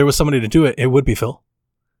 but if there was somebody to do it, it would be Phil.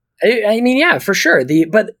 I mean, yeah, for sure.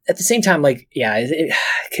 But at the same time, like,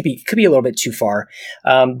 it could be a little bit too far.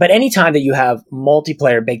 But anytime that you have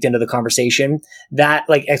multiplayer baked into the conversation, that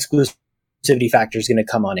like exclusivity factor is going to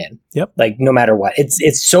come on in. Yep. Like, no matter what,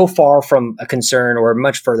 it's so far from a concern, or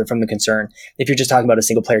much further from the concern, if you're just talking about a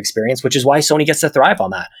single player experience, which is why Sony gets to thrive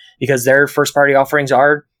on that, because their first party offerings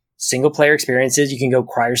are single player experiences. You can go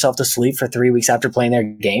cry yourself to sleep for 3 weeks after playing their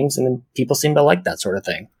games, and then people seem to like that sort of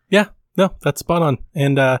thing. Yeah. No, that's spot on.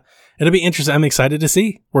 And it'll be interesting. I'm excited to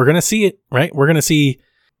see. We're going to see it, right? We're going to see.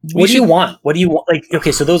 What do you want? What do you want? Like,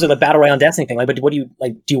 okay, so those are the Battle Royale Destiny thing. Like, but what do you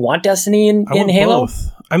like? Do you want Destiny in Halo?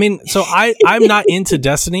 Both. I mean, so I'm not into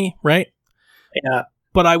Destiny, right? Yeah.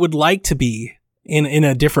 But I would like to be in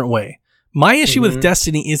a different way. My issue with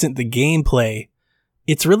Destiny isn't the gameplay.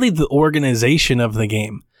 It's really the organization of the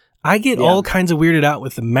game. I get all kinds of weirded out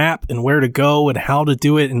with the map and where to go and how to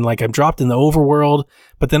do it. And like, I'm dropped in the overworld,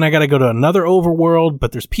 but then I got to go to another overworld,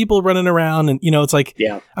 but there's people running around, and, it's like,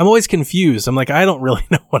 I'm always confused. I'm like, I don't really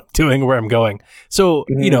know what I'm doing, where I'm going. So,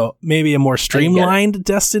 maybe a more streamlined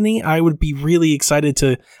Destiny, I would be really excited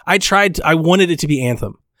to. I wanted it to be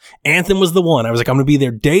Anthem. Anthem was the one. I was like, I'm going to be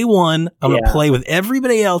there day one. I'm going to play with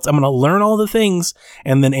everybody else. I'm going to learn all the things.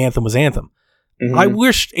 And then Anthem was Anthem. I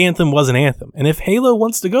wished Anthem wasn't Anthem. And if Halo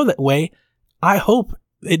wants to go that way, I hope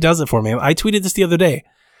it does it for me. I tweeted this the other day.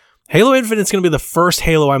 Halo Infinite is going to be the first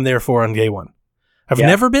Halo I'm there for on day one. I've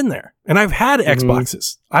never been there. And I've had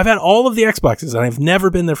Xboxes. I've had all of the Xboxes, and I've never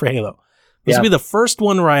been there for Halo. This will be the first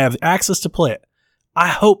one where I have access to play it. I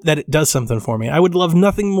hope that it does something for me. I would love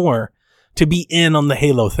nothing more to be in on the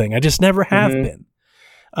Halo thing. I just never have been.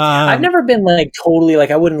 I've never been like totally like,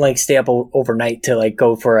 I wouldn't like stay up overnight to like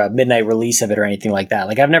go for a midnight release of it or anything like that.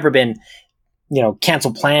 Like, I've never been,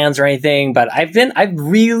 cancel plans or anything, but I've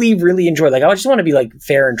really, really enjoyed, like, I just want to be like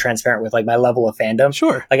fair and transparent with like my level of fandom.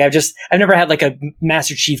 Sure. Like, I've never had like a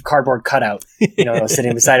Master Chief cardboard cutout,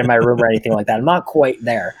 sitting beside in my room or anything like that. I'm not quite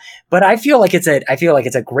there, but I feel like it's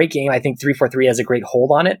a great game. I think 343 has a great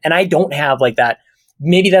hold on it, and I don't have like that.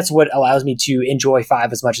 Maybe that's what allows me to enjoy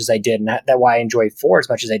 5 as much as I did, and that's why I enjoy 4 as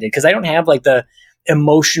much as I did, because I don't have like the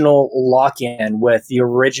emotional lock-in with the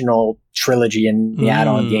original trilogy and the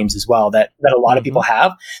add-on games as well that a lot of people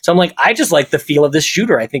have. So I'm like, I just like the feel of this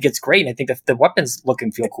shooter. I think it's great, and I think the weapons look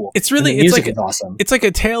and feel cool. It's really, the music is awesome. It's like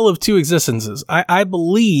a tale of two existences. I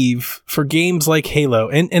believe for games like Halo,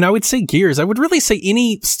 and I would say Gears, I would really say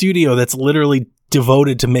any studio that's literally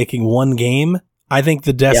devoted to making one game, I think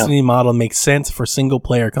the Destiny model makes sense for single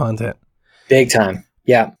player content. Big time.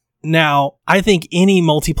 Yeah. Now, I think any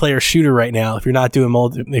multiplayer shooter right now, if you're not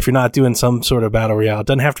doing some sort of battle royale, it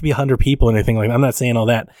doesn't have to be 100 people or anything like that. I'm not saying all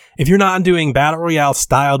that. If you're not doing battle royale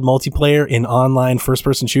styled multiplayer in online first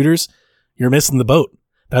person shooters, you're missing the boat.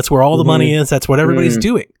 That's where all the money is. That's what everybody's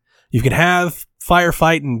doing. You can have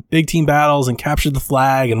firefight and big team battles and capture the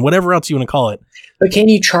flag and whatever else you want to call it. But can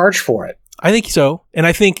you charge for it? I think so. And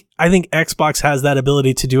I think Xbox has that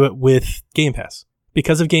ability to do it with Game Pass.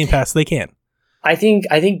 Because of Game Pass, they can. I think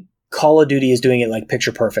Call of Duty is doing it like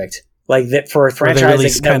picture perfect. Like that for a franchise they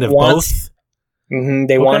release kind of both.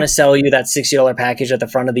 They want to sell you that $60 package at the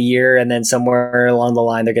front of the year, and then somewhere along the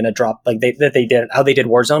line they're going to drop like they did. How they did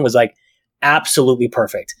Warzone was like absolutely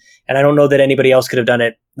perfect. And I don't know that anybody else could have done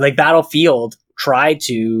it. Like Battlefield tried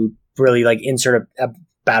to really like insert a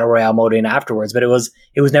battle royale mode in afterwards, but it was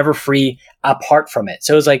never free apart from it.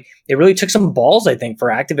 So it was like it really took some balls, I think, for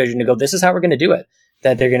Activision to go, this is how we're going to do it.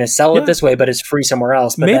 That they're going to sell it this way, but it's free somewhere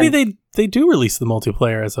else. But maybe they do release the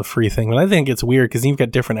multiplayer as a free thing, but I think it's weird because you've got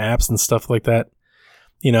different apps and stuff like that.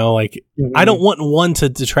 You know, like I don't want one to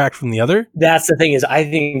detract from the other. That's the thing is I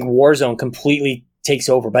think Warzone completely takes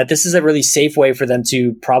over, but this is a really safe way for them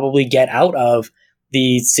to probably get out of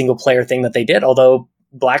the single player thing that they did. Although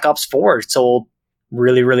Black Ops 4 sold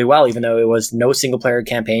really, really well, even though it was no single player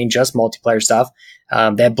campaign, just multiplayer stuff.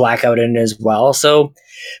 They had Blackout in it as well. So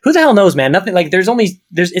who the hell knows, man? Nothing like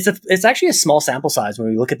it's actually a small sample size when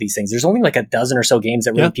we look at these things. There's only like a dozen or so games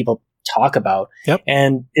that really people talk about. Yep.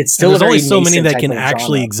 And it's still there's only so many that can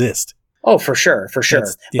actually genre. Exist. Oh, for sure.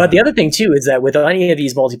 But the other thing too is that with any of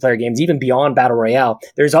these multiplayer games, even beyond Battle Royale,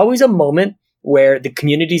 there's always a moment where the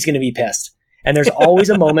community is going to be pissed. And there's always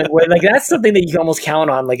a moment where like that's something that you can almost count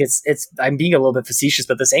on. Like it's I'm being a little bit facetious,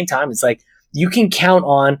 but at the same time, it's like you can count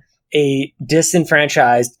on a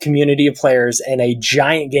disenfranchised community of players and a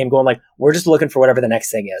giant game going like, we're just looking for whatever the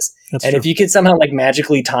next thing is. That's true. If you could somehow like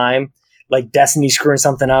magically time like Destiny screwing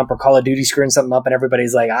something up or Call of Duty screwing something up and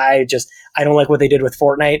everybody's like, I don't like what they did with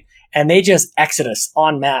Fortnite, and they just exodus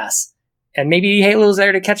en masse. And maybe Halo's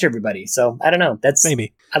there to catch everybody. So I don't know. That's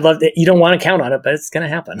maybe. I love that you don't want to count on it, but it's going to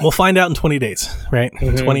happen. We'll find out in 20 days, right?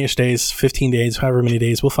 20-ish days, 15 days, however many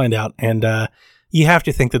days, we'll find out. And you have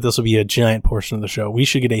to think that this will be a giant portion of the show. We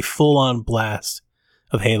should get a full-on blast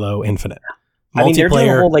of Halo Infinite. Multiplayer, they're doing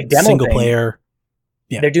a whole, like, demo single thing. Player.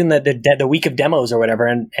 Yeah. They're doing the week of demos or whatever.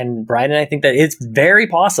 And Brian and I think that it's very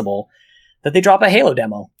possible that they drop a Halo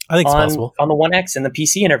demo. I think it's possible. On the One X and the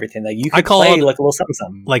PC and everything. Like you could play like a little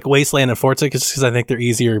something. Like Wasteland and Forza, because I think they're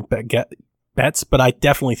easier bets, but I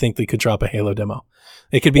definitely think they could drop a Halo demo.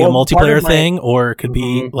 It could be a multiplayer thing, or it could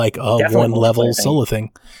be like a one-level solo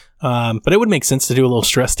thing. But it would make sense to do a little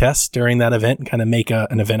stress test during that event and kind of make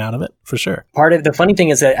an event out of it, for sure. Part of the funny thing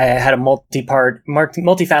is that I had a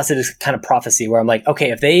multifaceted kind of prophecy where I'm like,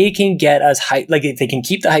 okay, if they can get us hype, like if they can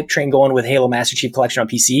keep the hype train going with Halo Master Chief Collection on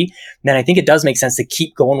PC, then I think it does make sense to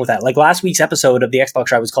keep going with that. Like last week's episode of the Xbox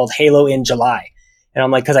Drive was called Halo in July. And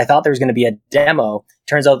I'm like, because I thought there was going to be a demo.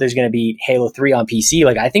 Turns out there's going to be Halo 3 on PC.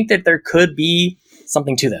 Like, I think that there could be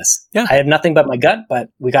something to this. Yeah. I have nothing but my gut, but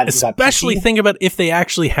we got especially think about if they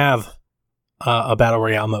actually have a battle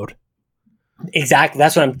royale mode. Exactly.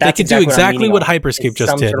 They could do exactly what Hyperscape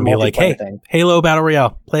just did and be like, hey, Halo Battle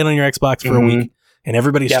Royale, play it on your Xbox for a week, and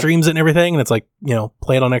everybody streams it and everything, and it's like,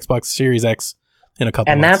 play it on Xbox Series X in a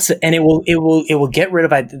couple months. And it will get rid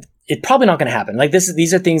of it's probably not going to happen. Like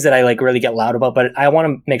these are things that I like really get loud about, but I want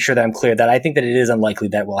to make sure that I'm clear that I think that it is unlikely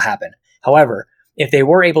that will happen. However, if they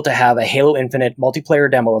were able to have a Halo Infinite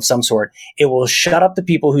multiplayer demo of some sort, it will shut up the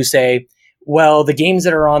people who say, well, the games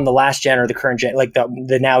that are on the last gen or the current gen, like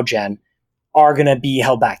the now gen, are going to be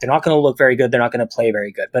held back. They're not going to look very good. They're not going to play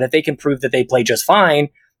very good. But if they can prove that they play just fine,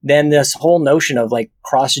 then this whole notion of like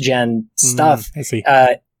cross-gen stuff,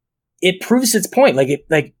 it proves its point.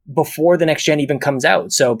 Like before the next gen even comes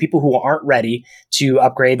out. So people who aren't ready to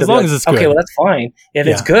upgrade, as long as it's good. Okay, well that's fine. If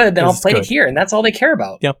it's good, then I'll play it here, and that's all they care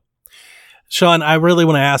about. Yep. Sean, I really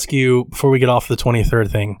want to ask you before we get off the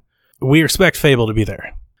 23rd thing. We expect Fable to be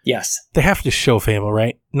there. Yes. They have to show Fable,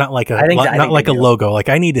 right? Not like a logo. Like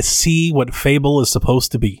I need to see what Fable is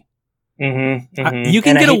supposed to be. You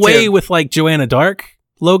can get away with like Joanna Dark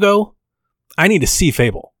logo. I need to see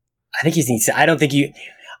Fable. I think he needs to. I don't think you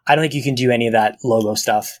can do any of that logo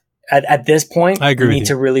stuff. At this point, I agree you need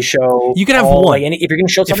to really show. You can have one. Like, if you're going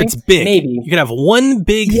to show something, if it's big, maybe you can have one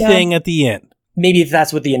big thing at the end. Maybe if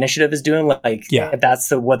that's what the initiative is doing, if that's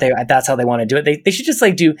that's how they want to do it, they should just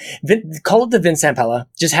like call it the Vince Zampella.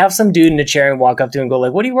 Just have some dude in a chair and walk up to him and go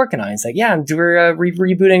like, "What are you working on?" It's like, "Yeah, we're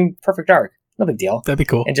rebooting Perfect Dark. No big deal. That'd be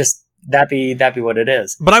cool." And just that'd be what it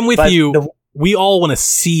is. But I'm with you. We all want to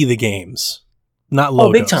see the games, not logos.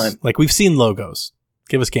 Oh, big time. Like we've seen logos.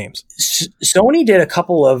 Give us games. Sony did a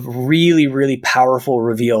couple of really, really powerful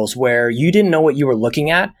reveals where you didn't know what you were looking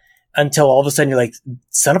at until all of a sudden you're like,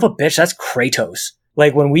 son of a bitch, that's Kratos.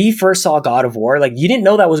 Like when we first saw God of War, like you didn't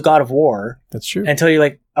know that was God of War. That's true. Until you're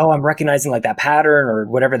like, oh, I'm recognizing like that pattern or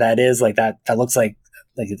whatever that is. Like that looks like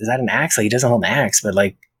is that an axe? Like he doesn't hold an axe, but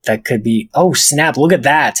like that could be, oh snap, look at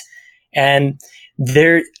that. And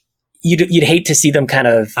you'd hate to see them kind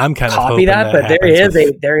of copy that, but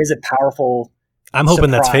there is a powerful. I'm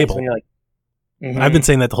hoping that's Fable. When you're like, I've been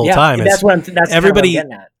saying that the whole time. That's everybody. Kind of what I'm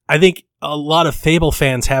getting at. I think a lot of Fable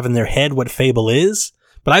fans have in their head what Fable is,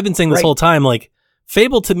 but I've been saying this whole time, like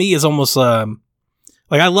Fable to me is almost like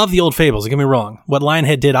I love the old Fables. Don't get me wrong. What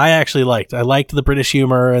Lionhead did, I actually liked. I liked the British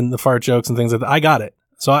humor and the fart jokes and things like that. I got it,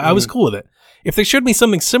 so I was cool with it. If they showed me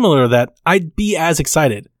something similar to that, I'd be as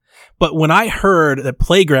excited. But when I heard that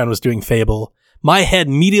Playground was doing Fable, my head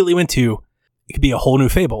immediately went to, it could be a whole new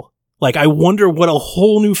Fable. Like, I wonder what a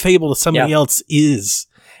whole new Fable to somebody else is.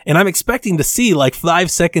 And I'm expecting to see like 5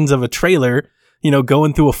 seconds of a trailer,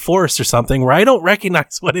 going through a forest or something where I don't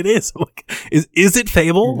recognize what it is. Like, is it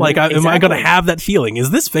Fable? Like, am I going to have that feeling? Is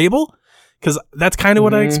this Fable? Because that's kind of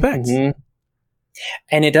what I expect.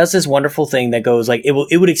 And it does this wonderful thing that goes like,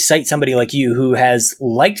 it would excite somebody like you who has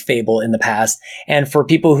liked Fable in the past. And for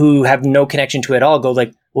people who have no connection to it at all, go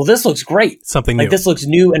like, well, this looks great. Something new. Like this looks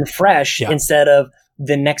new and fresh instead of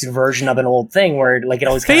the next version of an old thing where like it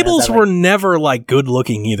always Fables were never like good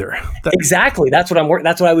looking either. Exactly. That's what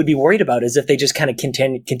that's what I would be worried about is if they just kind of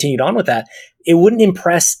continued on with that, it wouldn't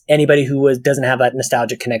impress anybody who doesn't have that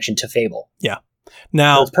nostalgic connection to Fable. Yeah.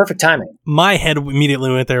 Now, it's perfect timing. My head immediately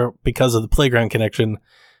went there because of the Playground connection.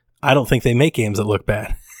 I don't think they make games that look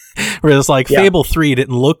bad. Whereas like Fable 3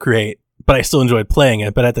 didn't look great, but I still enjoyed playing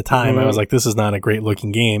it. But at the time I was like, this is not a great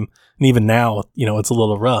looking game. And even now, it's a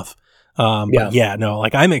little rough. But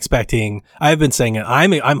like I've been saying it.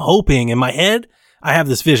 I'm hoping in my head, I have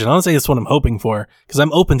this vision. I don't say it's what I'm hoping for because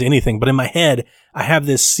I'm open to anything, but in my head, I have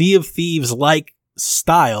this Sea of Thieves like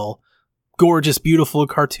style, gorgeous, beautiful,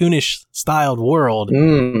 cartoonish styled world,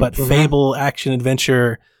 but Fable action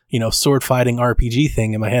adventure, sword fighting RPG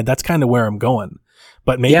thing in my head. That's kind of where I'm going,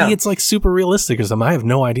 but maybe it's like super realistic or something. I have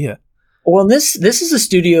no idea. Well, this is a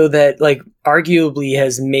studio that like arguably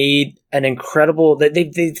has made an incredible that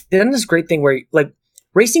they've done this great thing where like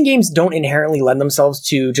racing games don't inherently lend themselves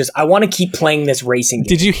to just I want to keep playing this racing game.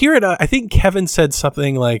 Did you hear it? I think Kevin said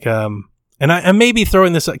something like and I may be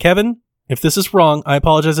throwing this at Kevin. If this is wrong, I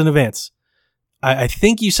apologize in advance. I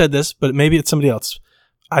think you said this, but maybe it's somebody else.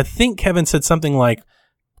 I think Kevin said something like,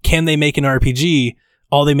 can they make an RPG?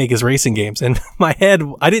 All they make is racing games. And my head,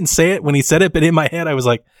 I didn't say it when he said it, but in my head, I was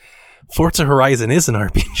like, Forza Horizon is an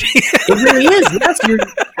RPG. It really is. Yes, you're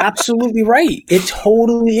absolutely right. It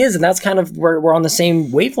totally is. And that's kind of where we're on the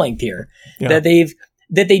same wavelength here. Yeah.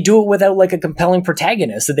 That they do it without like a compelling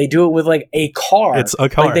protagonist, that they do it with like a car. It's a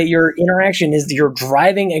car. Like that your interaction is you're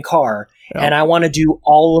driving a car and I want to do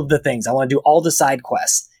all of the things. I want to do all the side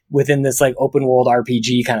quests within this like open world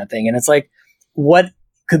RPG kind of thing. And it's like, what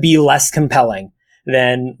could be less compelling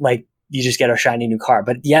than like you just get a shiny new car?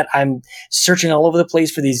 But yet I'm searching all over the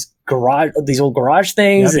place for these old garage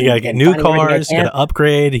things. You gotta get new cars, you gotta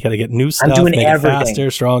upgrade, you gotta get new stuff, I'm doing make everything. It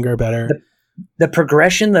faster, stronger, better. The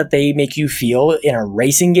progression that they make you feel in a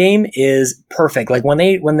racing game is perfect. Like when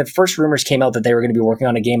the first rumors came out that they were going to be working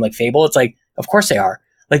on a game like Fable, it's like, of course they are.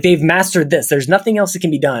 Like they've mastered this. There's nothing else that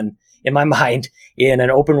can be done in my mind in an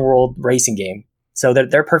open world racing game. So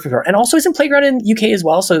they're perfect. And also it's in Playground in UK as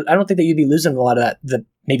well. So I don't think that you'd be losing a lot of that,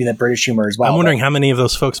 maybe that British humor as well. I'm wondering how many of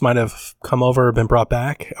those folks might have come over or been brought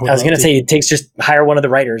back. I was going to say it takes just hire one of the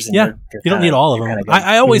writers. And you're you don't need all of them.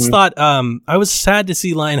 I always thought, I was sad to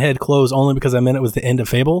see Lionhead close only because I meant it was the end of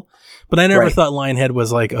Fable, but I never thought Lionhead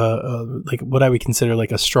was like like what I would consider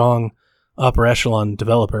like a strong upper echelon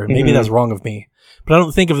developer. Maybe that's wrong of me, but I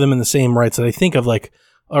don't think of them in the same rights that I think of like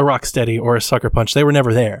a Rocksteady or a Sucker Punch. They were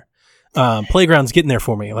never there. Playground's getting there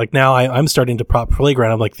for me. Like now I'm starting to prop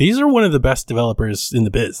Playground. I'm like, these are one of the best developers in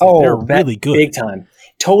the biz. Like, they're really good. Big time.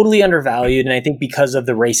 Totally undervalued. And I think because of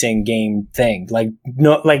the racing game thing,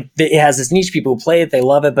 it has this niche, people who play it, they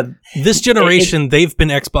love it. But this generation, they've been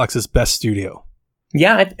Xbox's best studio.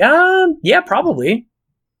 Yeah. Probably.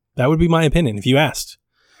 That would be my opinion. If you asked,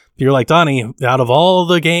 if you're like, Donnie, out of all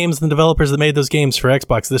the games and developers that made those games for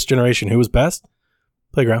Xbox this generation, who was best?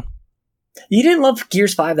 Playground. You didn't love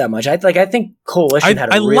Gears 5 that much. I think Coalition had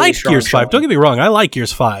a really like strong Gears 5. showing. Don't get me wrong. I like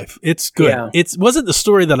Gears 5. It's good. Yeah. It wasn't the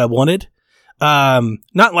story that I wanted.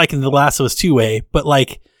 Not like in The Last of Us 2A, but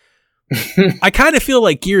like I kind of feel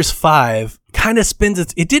like Gears 5 kind of spins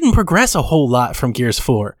it didn't progress a whole lot from Gears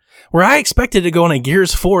 4, where I expected to go on a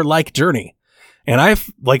Gears 4 like journey. And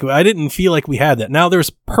I didn't feel like we had that. Now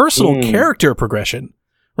there's personal character progression,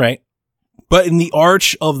 right? But in the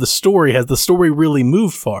arch of the story, has the story really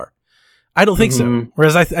moved far? I don't think so.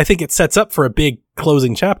 Whereas I think it sets up for a big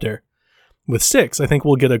closing chapter with 6. I think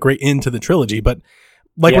we'll get a great end to the trilogy. But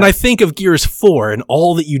like when I think of Gears 4 and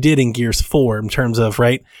all that you did in Gears 4 in terms of,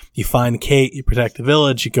 right, you find Kate, you protect the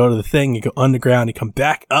village, you go to the thing, you go underground, you come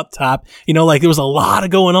back up top. You know, like there was a lot of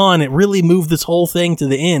going on. It really moved this whole thing to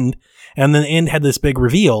the end. And then the end had this big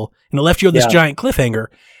reveal and it left you on this giant cliffhanger.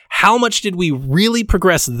 How much did we really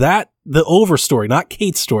progress that, the over story, not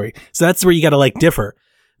Kate's story? So that's where you got to like differ.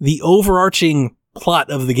 The overarching plot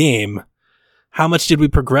of the game, how much did we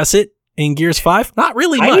progress it in Gears 5? Not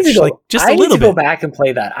really much, like just a little bit. I need to go back and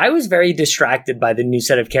play that. I was very distracted by the new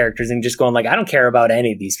set of characters and just going like, I don't care about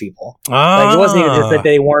any of these people. Like, it wasn't even just that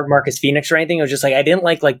they weren't Marcus Phoenix or anything. It was just like, I didn't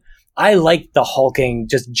like I liked the hulking,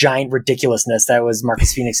 just giant ridiculousness that was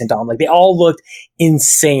Marcus Phoenix and Dom. Like they all looked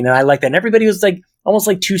insane, and I liked that. And everybody was like almost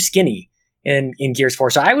like too skinny in Gears 4.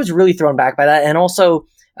 So I was really thrown back by that. And also,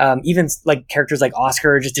 even like characters like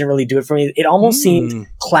Oscar just didn't really do it for me. It almost seemed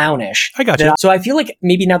clownish. I got you. So I feel like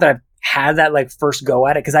maybe now that I've had that like first go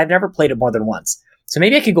at it, because I've never played it more than once. So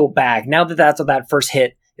maybe I could go back now that that's what that first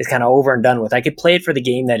hit is kind of over and done with. I could play it for the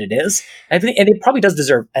game that it is. And it probably does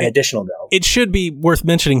deserve an additional go. It should be worth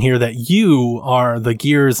mentioning here that you are the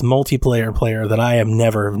Gears multiplayer player that I have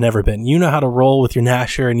never been. You know how to roll with your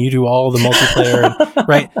Gnasher and you do all the multiplayer, and,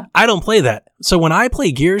 right? I don't play that. So when I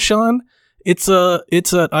play Gears, Sean, it's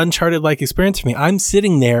an Uncharted like experience for me. I'm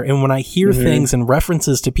sitting there, and when I hear things and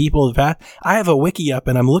references to people of the past, I have a wiki up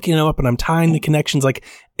and I'm looking them up and I'm tying the connections. Like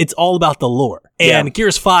it's all about the lore. And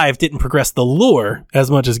Gears 5 didn't progress the lore as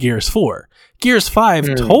much as Gears 4. Gears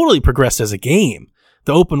 5 totally progressed as a game.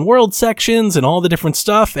 The open world sections and all the different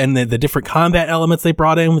stuff and the different combat elements they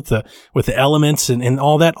brought in with the elements and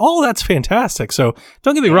all that's fantastic. So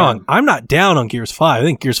don't get me wrong. I'm not down on Gears 5. I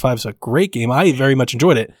think Gears 5 is a great game. I very much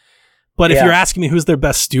enjoyed it. But if you're asking me who's their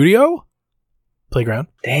best studio, Playground.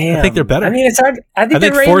 Damn. I think they're better. I mean, it's hard. I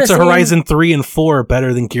think Forza Horizon 3 and 4 are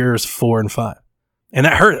better than Gears 4 and 5. And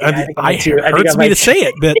that hurt. It hurts me to say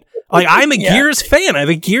it, but like I'm a Gears fan.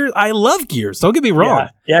 I love Gears. Don't get me wrong.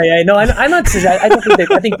 Yeah. No, I'm not. I don't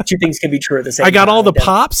think. I think two things can be true at the same time. I got all the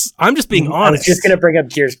pops. I'm just being honest. I was just gonna bring up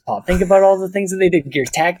Gears Pop. Think about all the things that they did.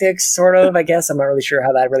 Gears Tactics, sort of. I guess I'm not really sure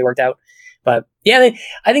how that really worked out. But yeah,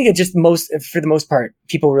 I think it just for the most part,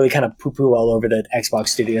 people really kind of poo-poo all over the Xbox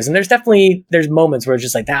studios. And there's moments where it's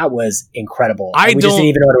just like, that was incredible. We just didn't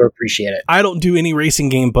even know how to appreciate it. I don't do any racing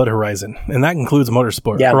game but Horizon. And that includes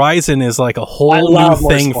Motorsport. Yeah. Horizon is like a whole new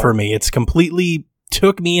thing for me. It's completely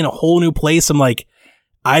took me in a whole new place. I'm like,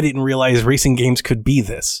 I didn't realize racing games could be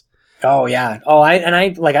this. Oh yeah.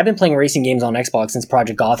 I've been playing racing games on Xbox since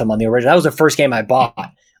Project Gotham on the original. That was the first game I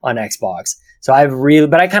bought on Xbox. So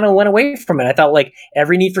but I kind of went away from it. I thought like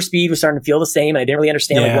every Need for Speed was starting to feel the same. And I didn't really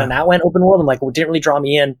understand like when that went open world. I'm like, it didn't really draw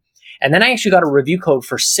me in. And then I actually got a review code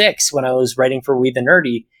for 6 when I was writing for We the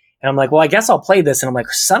Nerdy. And I'm like, well, I guess I'll play this. And I'm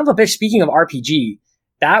like, son of a bitch, speaking of RPG,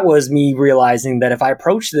 that was me realizing that if I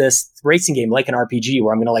approach this racing game like an RPG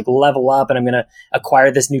where I'm going to like level up and I'm going to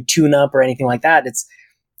acquire this new tune-up or anything like that, it's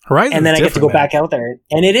Horizon. And then I get to go back out there.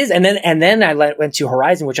 And it is. And then I went to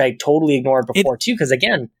Horizon, which I totally ignored before too, because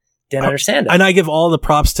again, didn't understand it. And I give all the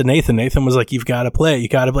props to Nathan. Nathan was like, you've got to play it. You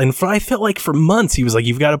got to play. And I felt like for months, he was like,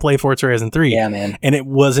 you've got to play Forza Horizon 3. Yeah, man. And it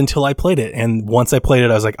was until I played it. And once I played it,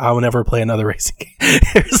 I was like, I will never play another racing game.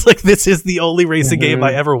 It was like, this is the only racing game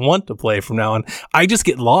I ever want to play from now on. I just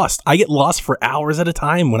get lost. I get lost for hours at a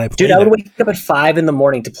time when I play it. Dude, I would wake up at 5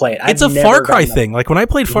 a.m. to play it. It's a Far Cry thing. Like when I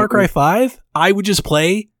played Far Cry 5, I would just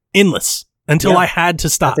play endless until I had to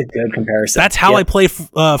stop. That's a good comparison. That's how I played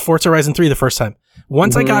Forza Horizon 3 the first time.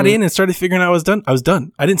 Once I got in and started figuring out I was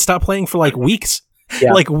done. I didn't stop playing for like weeks.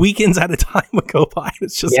 Yeah. Like weekends at a time would go by.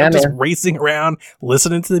 It's just, I'm just racing around,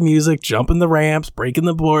 listening to the music, jumping the ramps, breaking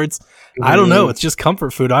the boards. I don't know. It's just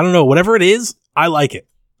comfort food. I don't know. Whatever it is, I like it.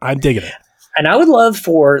 I'm digging it. And I would love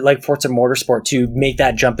for like Forza Motorsport to make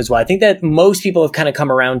that jump as well. I think that most people have kind of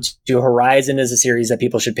come around to Horizon as a series that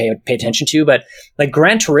people should pay attention to. But like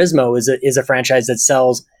Gran Turismo is a franchise that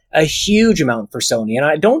sells a huge amount for Sony. And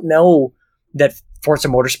I don't know that Forza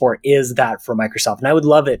Motorsport is that for Microsoft. And I would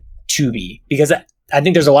love it to be, because I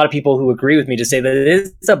think there's a lot of people who agree with me to say that it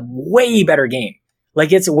is a way better game.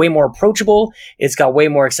 Like it's way more approachable. It's got way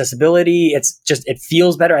more accessibility. It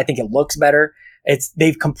feels better. I think it looks better.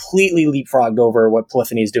 They've completely leapfrogged over what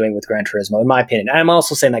Polyphony is doing with Gran Turismo, in my opinion. And I'm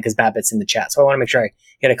also saying that because Babbitt's in the chat. So I want to make sure I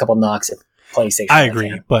get a couple knocks at PlayStation. I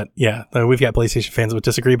agree. But yeah, we've got PlayStation fans that would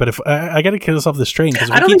disagree. But if I got to kill us off this train,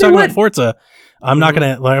 because we keep talking about Forza, I'm not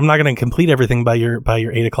gonna complete everything by your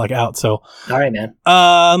 8 o'clock out. So all right, man.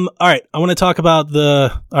 All right. I want to talk about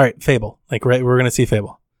Fable. Like, right, we're gonna see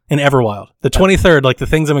Fable and Everwild. The 23rd, like the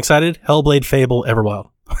things I'm excited, Hellblade, Fable, Everwild.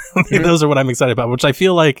 Those are what I'm excited about, which I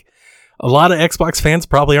feel like a lot of Xbox fans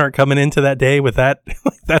probably aren't coming into that day with that.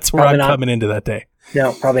 That's where probably I'm coming into that day.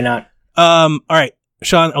 No, probably not. All right,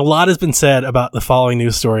 Sean, a lot has been said about the following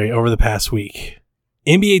news story over the past week.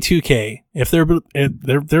 NBA 2K, if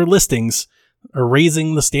their listings are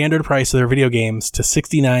raising the standard price of their video games to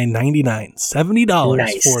 $69.99,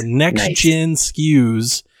 $70 for next-gen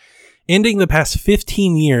SKUs, ending the past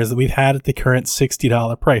 15 years that we've had at the current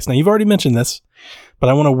 $60 price. Now, you've already mentioned this, but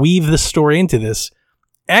I want to weave this story into this.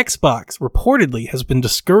 Xbox reportedly has been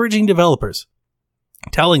discouraging developers,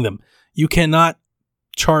 telling them you cannot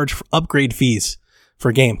charge upgrade fees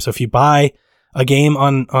for games. So if you buy a game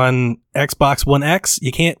on Xbox One X,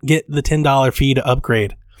 you can't get the $10 fee to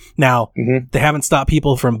upgrade. Now, they haven't stopped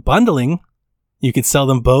people from bundling. You could sell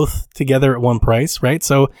them both together at one price, right?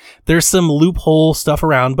 So there's some loophole stuff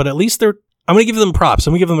around, but at least I'm going to give them props.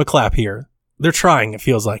 I'm going to give them a clap here. They're trying, it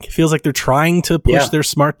feels like. It feels like they're trying to push their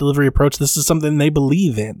smart delivery approach. This is something they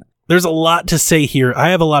believe in. There's a lot to say here. I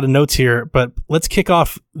have a lot of notes here, but let's kick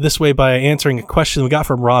off this way by answering a question we got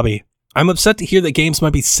from Robbie. I'm upset to hear that games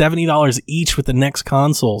might be $70 each with the next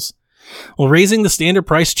consoles. Will raising the standard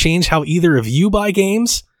price change how either of you buy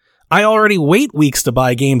games? I already wait weeks to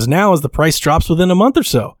buy games now as the price drops within a month or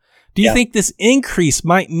so. Do you think this increase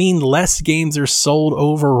might mean less games are sold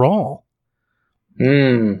overall?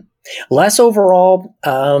 Less overall?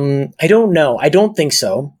 I don't know. I don't think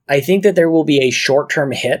so. I think that there will be a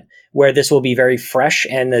short-term hit where this will be very fresh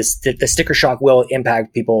and the sticker shock will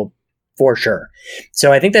impact people for sure.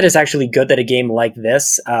 So I think that it's actually good that a game like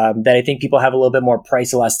this, that I think people have a little bit more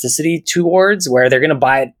price elasticity towards, where they're going to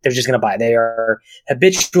buy it. They're just going to buy it. They are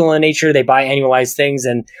habitual in nature. They buy annualized things.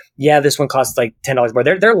 And this one costs like $10 more.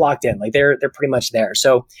 They're locked in. Like they're pretty much there.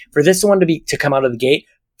 So for this one to come out of the gate,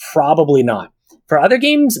 probably not. For other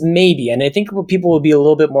games, maybe. And I think people will be a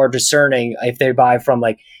little bit more discerning if they buy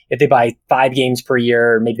if they buy 5 games per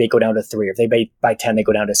year, maybe they go down to 3. If they buy 10, they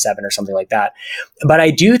go down to 7 or something like that. But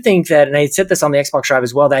I do think that, and I said this on the Xbox Drive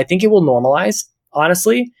as well, that I think it will normalize,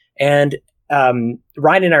 honestly. And Ryan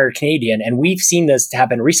and I are Canadian, and we've seen this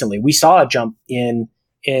happen recently. We saw a jump in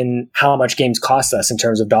how much games cost us in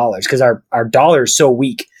terms of dollars, because our dollar is so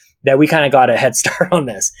weak that we kind of got a head start on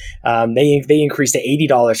this. They increased to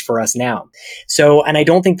 $80 for us now. So, and I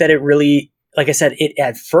don't think that it really, like I said, it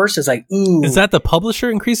at first is like, ooh. Is that the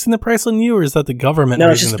publisher increasing the price on you, or is that the government?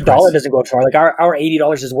 No, it's just the dollar doesn't go up far. Like our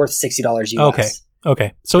 $80 is worth $60 US.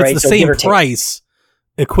 Okay. So it's the same price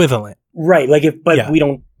equivalent. Right. Like we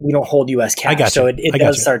don't hold US cash. I got you. So it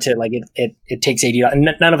does start to like, it takes $80. And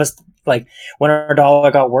none of us, like when our dollar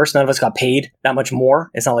got worse, none of us got paid that much more.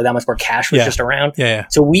 It's not like that much more cash was just around. Yeah.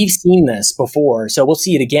 So we've seen this before. So we'll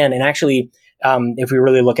see it again. And actually, if we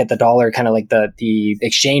really look at the dollar, kind of like the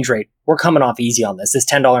exchange rate, we're coming off easy on this. This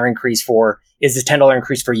 $10 increase is this $10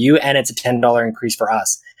 increase for you, and it's a $10 increase for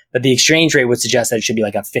us. But the exchange rate would suggest that it should be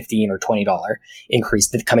like a $15 or $20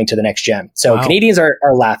 increase coming to the next gen. So Canadians are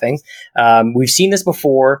laughing. We've seen this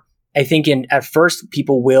before. I think at first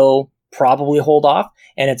people will probably hold off,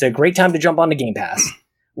 and it's a great time to jump onto Game Pass.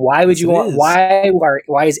 Why would you want?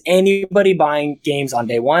 Why is anybody buying games on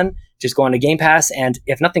day one? Just go on to Game Pass, and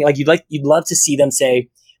if nothing, like you'd love to see them say,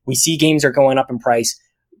 we see games are going up in price.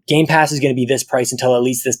 Game Pass is going to be this price until at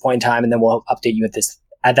least this point in time, and then we'll update you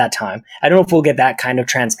at that time. I don't know if we'll get that kind of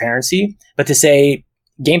transparency, but to say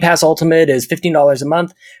Game Pass Ultimate is $15 a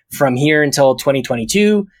month from here until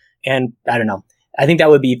 2022, and I don't know. I think that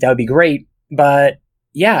would be great, but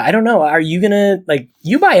yeah, I don't know. Are you gonna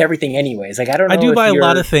you buy everything anyways? Like I don't know. I do buy a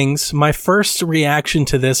lot of things. My first reaction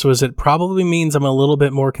to this was it probably means I'm a little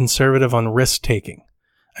bit more conservative on risk taking.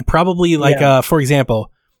 I probably for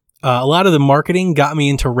example, a lot of the marketing got me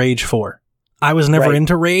into Rage 4. I was never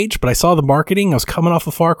into Rage, but I saw the marketing. I was coming off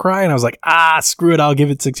of Far Cry, and I was like, screw it, I'll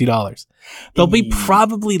give it $60. There'll be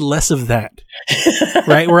probably less of that,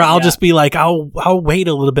 right? Where I'll just be like, I'll wait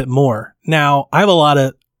a little bit more. Now, I have a lot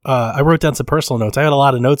of, I wrote down some personal notes. I had a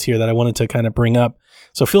lot of notes here that I wanted to kind of bring up.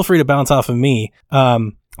 So feel free to bounce off of me.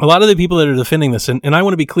 A lot of the people that are defending this, and I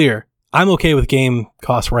want to be clear, I'm okay with game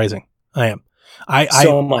costs rising. I am.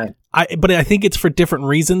 So am I. But I think it's for different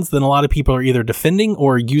reasons than a lot of people are either defending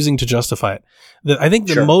or using to justify it. I think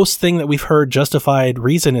the most thing that we've heard justified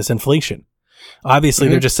reason is inflation. Obviously,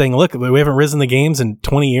 they're just saying, look, we haven't risen the games in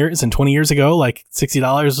 20 years. And 20 years ago, like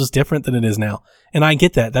 $60 was different than it is now. And I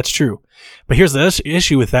get that. That's true. But here's the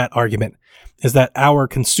issue with that argument is that our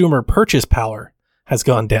consumer purchase power has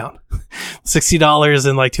gone down. $60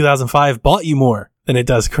 in like 2005 bought you more than it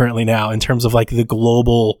does currently now in terms of like the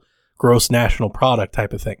global gross national product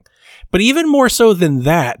type of thing. But even more so than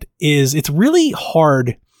that is it's really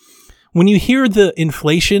hard when you hear the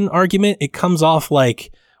inflation argument. It comes off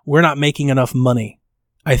like, we're not making enough money,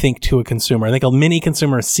 I think, to a consumer. I think many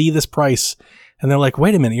consumers see this price and they're like,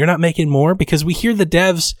 wait a minute, you're not making more? Because we hear the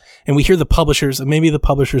devs and we hear the publishers, and maybe the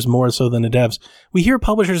publishers more so than the devs. We hear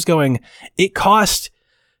publishers going, it cost,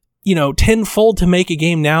 tenfold to make a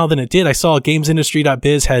game now than it did. I saw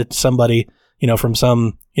gamesindustry.biz had somebody, from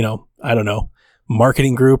some, I don't know,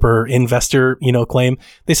 marketing group or investor, claim.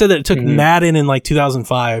 They said that it took Madden in like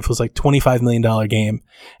 2005 was like $25 million game.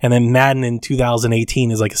 And then Madden in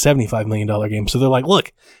 2018 is like a $75 million game. So they're like,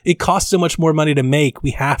 look, it costs so much more money to make.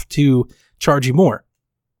 We have to charge you more.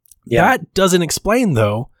 Yeah. That doesn't explain,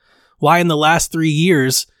 though, why in the last 3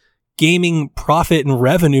 years, gaming profit and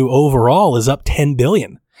revenue overall is up 10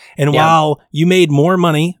 billion. And while you made more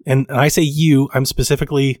money, and I say I'm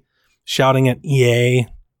specifically shouting at EA,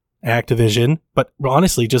 Activision, but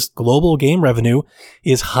honestly, just global game revenue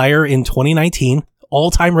is higher in 2019,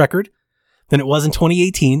 all-time record, than it was in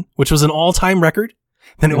 2018, which was an all-time record,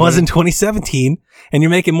 than it was in 2017, and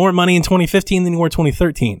you're making more money in 2015 than you were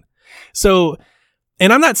 2013. So,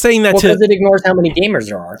 and I'm not saying that because it ignores how many gamers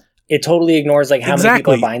there are. It totally ignores like how many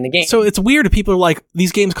people are buying the game. So it's weird if people are like,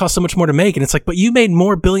 these games cost so much more to make, and it's like, but you made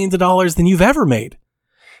more billions of dollars than you've ever made.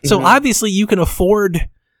 So obviously you can afford,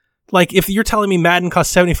 like, if you're telling me Madden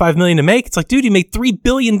cost $75 million to make, it's like, dude, you made $3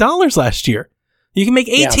 billion last year. You can make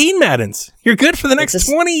 18 Maddens. You're good for the next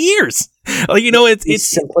 20 years. Like,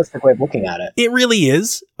 it's a simplistic way of looking at it. It really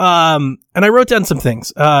is. And I wrote down some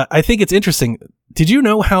things. I think it's interesting. Did you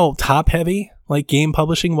know how top heavy like game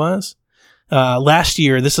publishing was? Last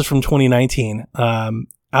year, this is from 2019.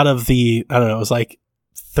 Out of the, I don't know, it was like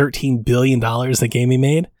 $13 billion that gaming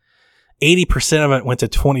made. 80% of it went to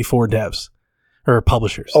 24 devs or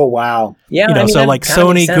publishers. Oh, wow. Yeah. So like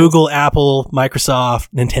Sony, Google, Apple, Microsoft,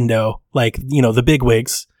 Nintendo, like, the big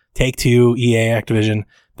wigs, Take-Two, EA, Activision,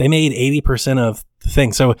 they made 80% of the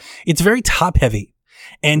thing. So it's very top heavy.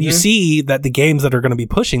 And you see that the games that are going to be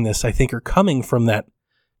pushing this, I think, are coming from that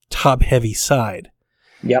top heavy side.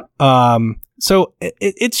 Yep. So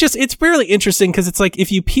it's really interesting because it's like,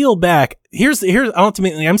 if you peel back, here's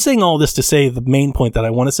ultimately, I'm saying all this to say the main point that I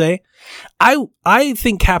want to say. I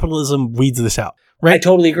think capitalism weeds this out, right? I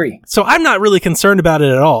totally agree. So I'm not really concerned about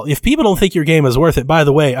it at all. If people don't think your game is worth it, by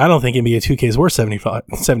the way, I don't think NBA 2K is worth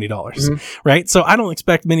 $70, right? So I don't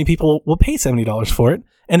expect many people will pay $70 for it,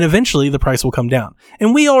 and eventually the price will come down.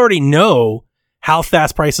 And we already know how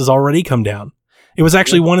fast prices already come down. It was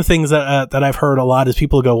actually one of the things that I've heard a lot is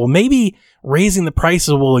people go, well, maybe raising the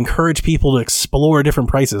prices will encourage people to explore different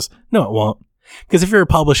prices. No, it won't. Because if you're a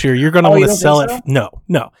publisher, you're going to want to sell it. No.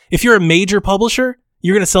 If you're a major publisher,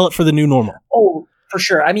 you're going to sell it for the new normal. Oh, for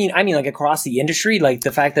sure. I mean, like across the industry, like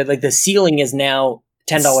the fact that like the ceiling is now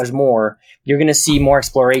 $10 more, you're going to see more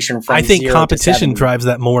exploration from. I think competition drives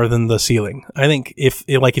that more than the ceiling. I think if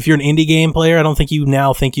you're an indie game player, I don't think you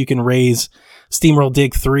now think you can raise SteamWorld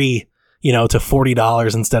Dig 3 to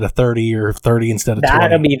 $40 instead of $30 or $30 instead of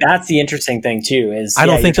 $20. That's the interesting thing too, is I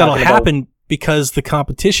don't think that'll happen because the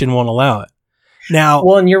competition won't allow it. Now,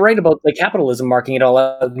 well, and you're right about like capitalism marking it all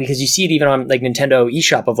out, because you see it even on like Nintendo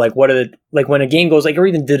eShop of like, when a game goes like, or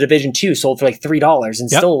even The Division 2 sold for like $3 and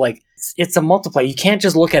still like, it's a multiplier. You can't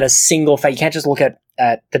just look at a single fact. You can't just look at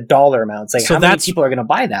the dollar amounts. Like, so how many people are going to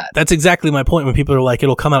buy that? That's exactly my point when people are like,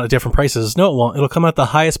 it'll come out at different prices. No, it won't. It'll come out the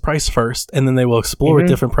highest price first, and then they will explore at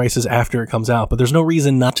different prices after it comes out. But there's no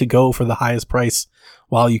reason not to go for the highest price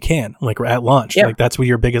while you can, like at launch. Like, that's where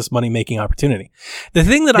your biggest money making opportunity. The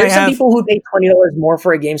thing that there's some people who pay $20 more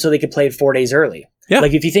for a game so they could play it 4 days early. Yeah.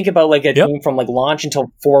 Like if you think about like a game from like launch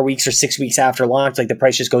until 4 weeks or 6 weeks after launch, like the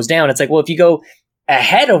price just goes down. It's like, well, if you go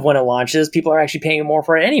ahead of when it launches, people are actually paying more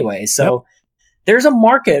for it anyway. So there's a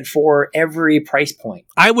market for every price point.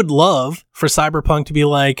 I would love for Cyberpunk to be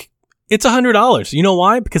like, it's $100. You know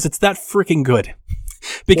why? Because it's that freaking good.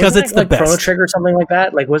 Because it's the best. Chrono Trigger or something like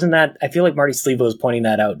that. Like, wasn't that? I feel like Marty Slevo was pointing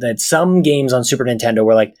that out. That some games on Super Nintendo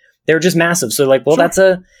were like, they're just massive. So like, well, that's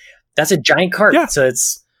a giant cart. Yeah. So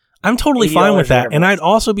I'm totally fine with that. And I'd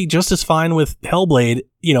also be just as fine with Hellblade,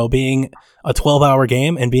 being a 12-hour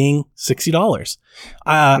game and being $60.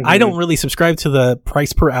 I don't really subscribe to the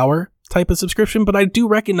price per hour type of subscription, but I do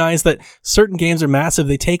recognize that certain games are massive.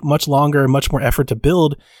 They take much longer and much more effort to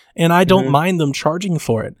build, and I don't mind them charging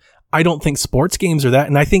for it. I don't think sports games are that.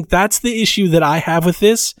 And I think that's the issue that I have with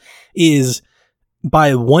this is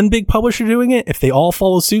by one big publisher doing it, if they all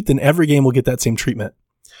follow suit, then every game will get that same treatment.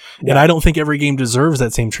 Yeah. And I don't think every game deserves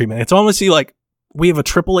that same treatment. It's honestly like we have a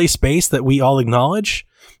AAA space that we all acknowledge,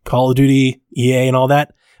 Call of Duty, EA and all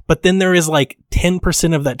that. But then there is like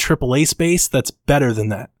 10% of that AAA space that's better than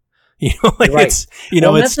that. It's,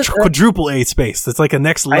 it's quadruple A space. That's like a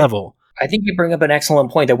next level. I think you bring up an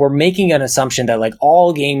excellent point that we're making an assumption that like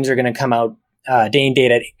all games are going to come out day and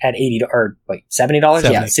date at $80 or wait, $70?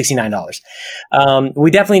 Yeah, $69.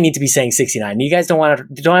 We definitely need to be saying 69. You guys don't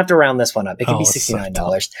have to round this one up. It can be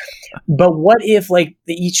 $69. But what if like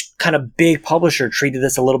each kind of big publisher treated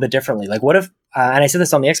this a little bit differently? Like what if, and I said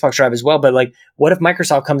this on the Xbox Drive as well, but like what if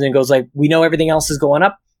Microsoft comes in and goes like, we know everything else is going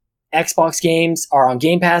up. Xbox games are on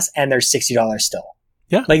Game Pass and they're $60 still.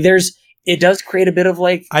 Yeah. Like it does create a bit of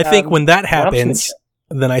like, I think when that happens,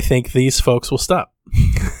 then I think these folks will stop.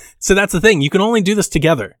 So that's the thing. You can only do this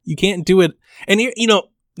together. You can't do it. And you know,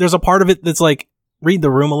 there's a part of it that's like, read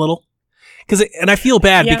the room a little. And I feel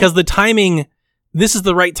bad because the timing, this is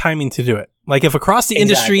the right timing to do it. Like if across the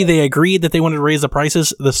industry, they agreed that they wanted to raise the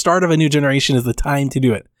prices, the start of a new generation is the time to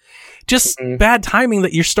do it. Just bad timing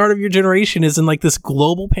that your start of your generation is in like this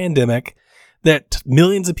global pandemic that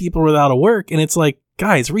millions of people are without a work. And it's like,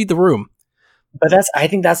 guys, read the room. But I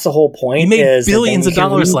think that's the whole point. You made billions of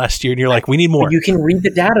dollars last year and you're like, we need more. You can read the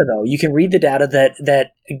data though. You can read the data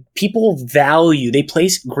that people value. They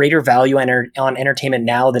place greater value on entertainment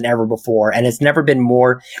now than ever before. And it's never been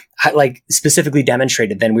more like specifically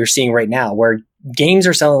demonstrated than we're seeing right now, where games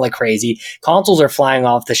are selling like crazy. Consoles are flying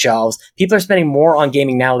off the shelves. People are spending more on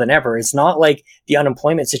gaming now than ever. It's not like the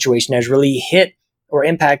unemployment situation has really hit or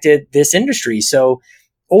impacted this industry. So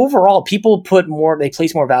overall, people they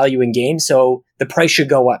place more value in games, so the price should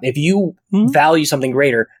go up. If you value something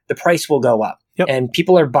greater, the price will go up. Yep. And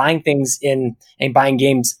people are buying things and buying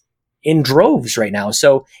games in droves right now.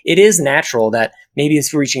 So it is natural that maybe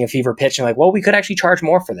it's reaching a fever pitch and like, well, we could actually charge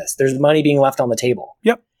more for this. There's money being left on the table.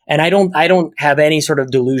 Yep. And I don't have any sort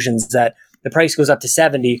of delusions that the price goes up to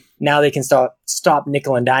 70. Now they can stop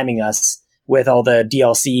nickel and diming us with all the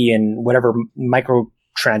DLC and whatever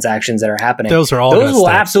microtransactions that are happening. Those will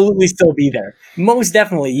absolutely still be there. Most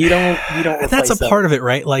definitely. You don't That's a part of it,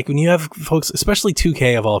 right? Like when you have folks, especially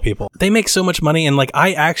 2K of all people, they make so much money, and like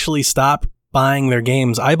I actually stopped buying their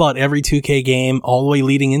games. I bought every 2K game all the way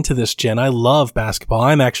leading into this gen. I love basketball.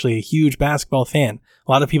 I'm actually a huge basketball fan.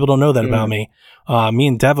 A lot of people don't know that about me. Me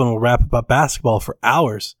and Devin will rap about basketball for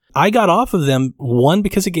hours. I got off of them, one,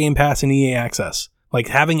 because of Game Pass and EA Access. Like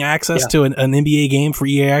having access to an NBA game for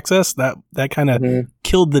EA Access, that kind of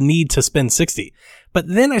killed the need to spend $60. But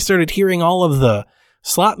then I started hearing all of the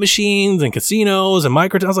slot machines and casinos and I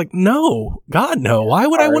was like, no, God, no. Why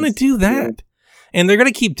would I want to do that? And they're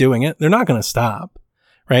going to keep doing it. They're not going to stop,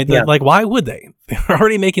 right? Yeah. Like, why would they? They're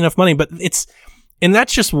already making enough money. But and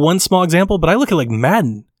that's just one small example. But I look at like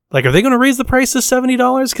Madden. Like, are they going to raise the price to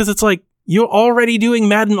 $70? Because it's like, you're already doing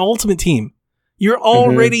Madden Ultimate Team. You're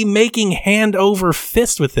already making hand over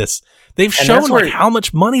fist with this. They've shown like how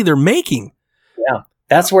much money they're making. Yeah.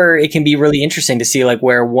 That's where it can be really interesting to see like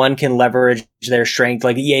where one can leverage their strength,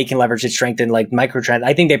 like EA can leverage its strength in like microtrans.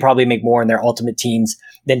 I think they probably make more in their Ultimate Teams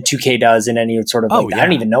than 2K does in any sort of I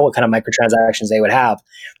don't even know what kind of microtransactions they would have.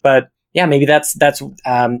 But yeah, maybe that's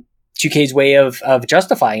 2K's way of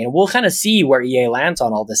justifying it. We'll kind of see where EA lands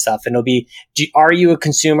on all this stuff. And it'll be, are you a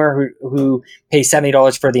consumer who pays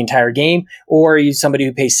 $70 for the entire game, or are you somebody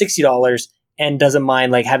who pays $60 and doesn't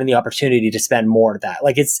mind like having the opportunity to spend more of that?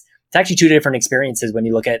 Like it's actually two different experiences when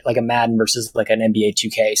you look at like a Madden versus like an NBA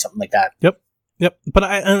 2K, something like that. Yep. But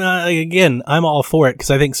again, I'm all for it because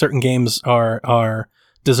I think certain games are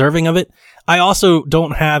deserving of it. I also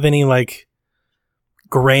don't have any like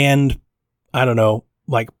grand, I don't know,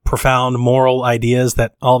 like profound moral ideas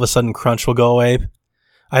that all of a sudden crunch will go away.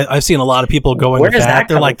 I've seen a lot of people going with that.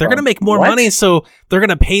 They're like, they're going to make more money, so they're going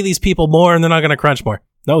to pay these people more and they're not going to crunch more.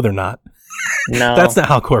 No, they're not. No. That's not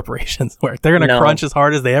how corporations work. They're going to crunch as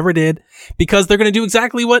hard as they ever did because they're going to do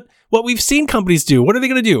exactly what we've seen companies do. What are they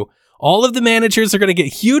going to do? All of the managers are going to get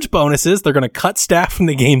huge bonuses. They're going to cut staff when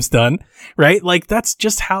the game's done, right? Like that's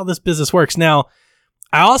just how this business works. Now,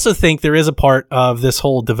 I also think there is a part of this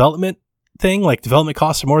whole development thing, like development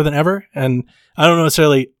costs are more than ever. And I don't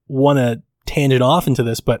necessarily want to tangent off into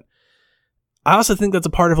this, but I also think that's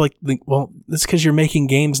a part of like, well, it's because you're making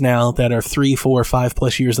games now that are 3, 4,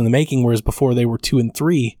 5+ years in the making, whereas before they were 2 and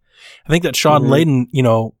 3. I think that Sean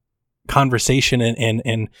Layden, conversation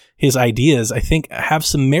and his ideas, I think have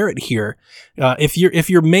some merit here. If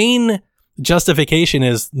your main justification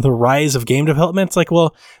is the rise of game development, it's like,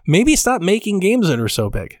 well, maybe stop making games that are so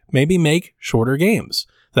big. Maybe make shorter games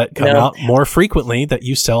that come out more frequently, that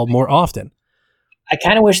you sell more often. I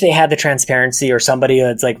kind of wish they had the transparency or somebody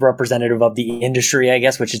that's like representative of the industry, I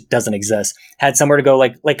guess, which doesn't exist, had somewhere to go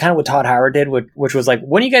like kind of what Todd Howard did, which was like,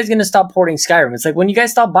 when are you guys going to stop porting Skyrim? It's like, when you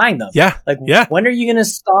guys stop buying them. Yeah. When are you going to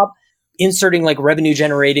stop inserting like revenue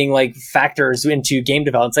generating like factors into game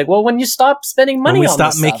development? It's like, well, when you stop spending money on this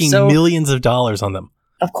stuff. When we stop making millions of dollars on them.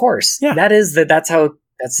 Of course. Yeah. That's how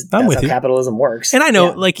capitalism works. And I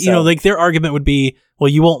know, like their argument would be, well,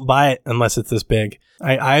 you won't buy it unless it's this big.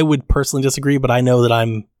 I would personally disagree, but I know that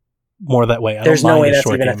I'm more that way. There's no way that's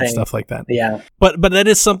even a thing. Stuff like that. Yeah. But that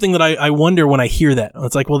is something that I wonder when I hear that.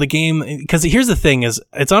 It's like, well, the game, because here's the thing is,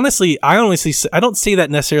 it's honestly, I don't see that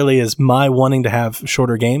necessarily as my wanting to have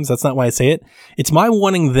shorter games. That's not why I say it. It's my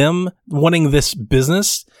wanting this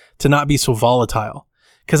business to not be so volatile.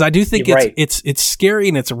 Because I do think it's scary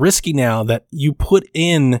and it's risky now that you put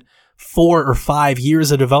in 4 or 5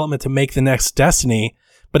 years of development to make the next Destiny.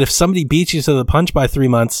 But if somebody beats you to the punch by 3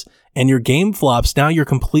 months and your game flops, now you're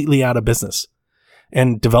completely out of business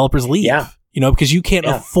and developers leave, because you can't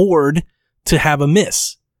afford to have a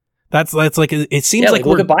miss. That's like, it seems like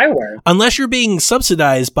look at BioWare. Unless you're being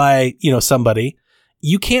subsidized by, somebody,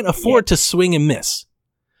 you can't afford to swing and miss.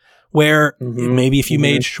 Where maybe if you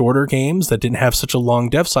made shorter games that didn't have such a long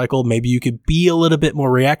dev cycle, maybe you could be a little bit more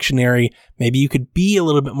reactionary. Maybe you could be a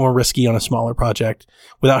little bit more risky on a smaller project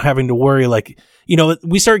without having to worry. Like,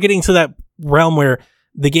 we start getting to that realm where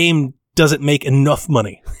the game doesn't make enough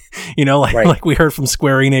money, like we heard from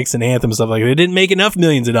Square Enix and Anthem and stuff like that. It didn't make enough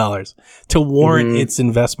millions of dollars to warrant its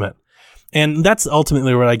investment. And that's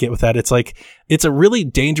ultimately what I get with that. It's like, it's a really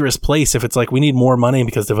dangerous place if it's like, we need more money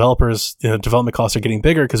because developers, development costs are getting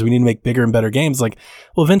bigger because we need to make bigger and better games. Like,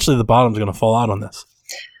 well, eventually the bottom's going to fall out on this.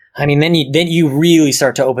 I mean, then you really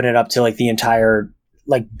start to open it up to like the entire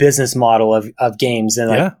like business model of games. And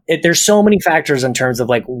like, there's so many factors in terms of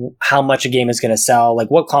like how much a game is going to sell, like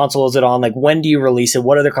what console is it on? Like, when do you release it?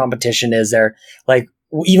 What other competition is there? Like,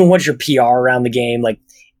 even what's your PR around the game? Like,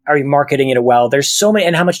 are you marketing it well? There's so many,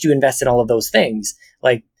 and how much do you invest in all of those things?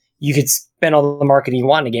 Like, you could spend all the marketing you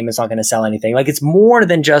want in a game, it's not going to sell anything. Like, it's more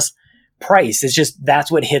than just price. It's just, that's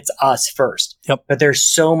what hits us first. Yep. But there's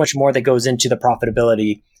so much more that goes into the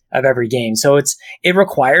profitability of every game. So it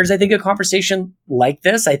requires, I think, a conversation like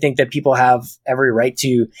this. I think that people have every right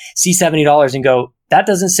to see $70 and go, that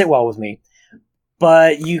doesn't sit well with me.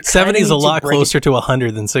 But 70 is a lot closer to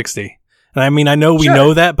 100 than 60. And I mean, I know we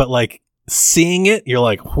know that, but like, seeing it, you're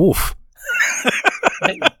like, woof.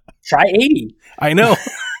 Try 80. I know.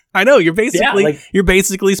 You're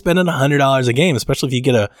basically spending $100 a game, especially if you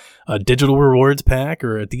get a digital rewards pack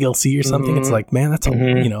or a DLC or something. It's like, man, that's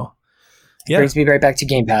brings me right back to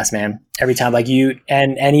Game Pass, man. Every time, like you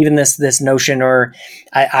and even this notion, or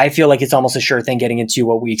I feel like it's almost a sure thing getting into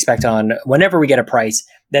what we expect on whenever we get a price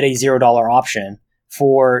that a $0 option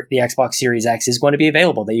for the Xbox Series X is going to be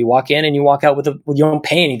available, that you walk in and you walk out you don't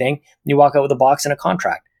pay anything. You walk out with a box and a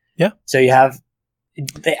contract. Yeah. So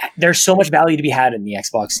there's so much value to be had in the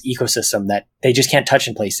Xbox ecosystem that they just can't touch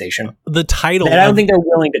in PlayStation. The title, that I don't think they're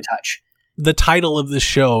willing to touch. The title of this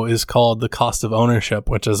show is called The Cost of Ownership,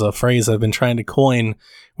 which is a phrase I've been trying to coin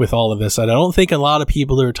with all of this. And I don't think a lot of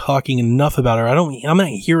people are talking enough about it. I'm not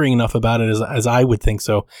hearing enough about it as I would think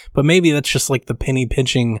so. But maybe that's just like the penny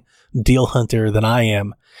pinching deal hunter that I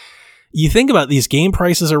am. You think about these game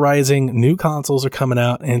prices are rising, new consoles are coming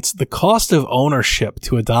out, and it's the cost of ownership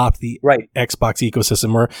to adopt the Xbox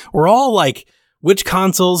ecosystem. We're all like, which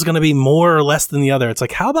console is going to be more or less than the other? It's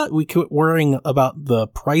like, how about we quit worrying about the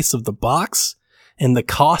price of the box and the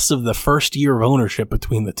cost of the first year of ownership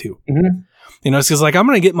between the two? Mm-hmm. It's because like, I'm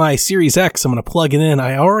going to get my Series X, I'm going to plug it in.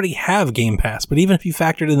 I already have Game Pass, but even if you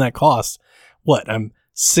factored in that cost, I'm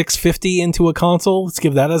 $650 into a console. Let's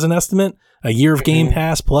give that as an estimate. A year of Game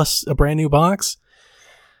Pass plus a brand new box.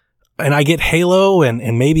 And I get Halo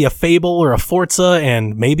and maybe a Fable or a Forza,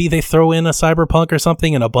 and maybe they throw in a Cyberpunk or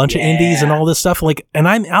something and a bunch of indies and all this stuff. Like, and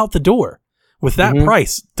I'm out the door with that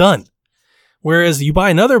price. Done. Whereas you buy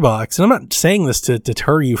another box, and I'm not saying this to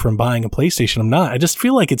deter you from buying a PlayStation. I'm not. I just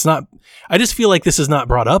feel like this is not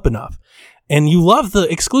brought up enough. And you love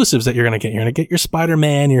the exclusives that you're going to get. You're going to get your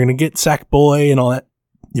Spider-Man, you're going to get Sackboy and all that.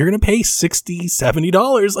 You're going to pay $60,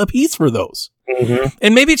 $70 a piece for those. Mm-hmm.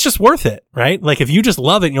 And maybe it's just worth it, right? Like, if you just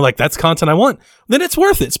love it and you're like, that's content I want, then it's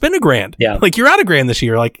worth it. Spend $1,000. Yeah. Like, you're out $1,000 this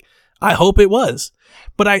year. Like, I hope it was.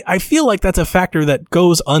 But I feel like that's a factor that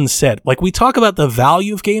goes unsaid. Like, we talk about the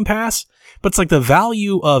value of Game Pass, but it's like the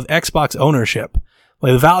value of Xbox ownership.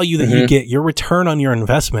 Like, the value that you get, your return on your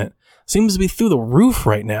investment seems to be through the roof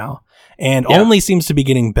right now, and only seems to be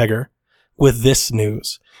getting bigger with this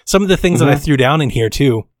news. Some of the things that I threw down in here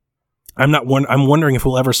too, I'm wondering if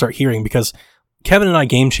we'll ever start hearing, because Kevin and I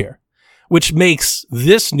game share, which makes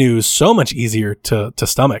this news so much easier to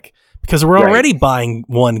stomach, because we're already buying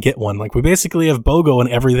one, get one. Like, we basically have BOGO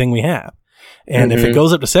in everything we have. And if it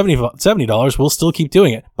goes up to $70, we'll still keep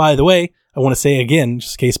doing it. By the way, I want to say again,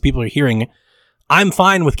 just in case people are hearing, I'm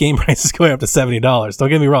fine with game prices going up to $70. Don't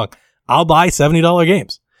get me wrong. I'll buy $70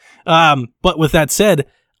 games. But with that said,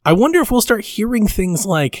 I wonder if we'll start hearing things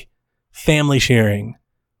like family sharing,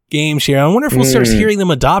 game share. I wonder if we'll start hearing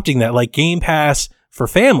them adopting that, like Game Pass for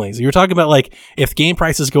families. You're talking about like if game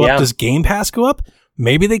prices go up, does Game Pass go up?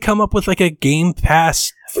 Maybe they come up with like a Game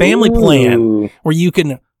Pass family plan where you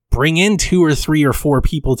can bring in 2 or 3 or 4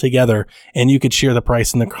 people together and you could share the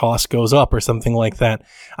price and the cost goes up or something like that.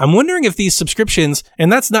 I'm wondering if these subscriptions,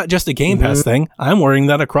 and that's not just a Game Pass thing, I'm worrying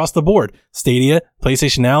that across the board, Stadia,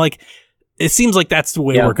 PlayStation Now, like it seems like that's the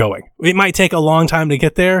way we're going. It might take a long time to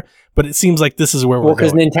get there, but it seems like this is where we're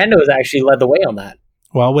going. Well, because Nintendo has actually led the way on that.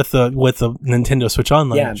 Well, with the Nintendo Switch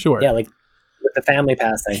Online, sure. Yeah, like with the Family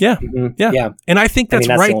Pass thing. Yeah. And I think that's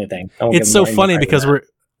right. That's the only thing. It's so funny because we're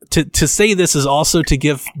to say this is also to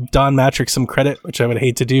give Don Matrick some credit, which I would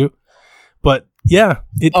hate to do, but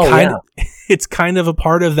it's kind of a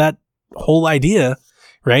part of that whole idea,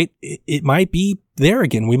 right? It might be there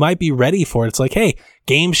again. We might be ready for it. It's like, hey,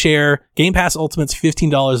 Game Pass Ultimate's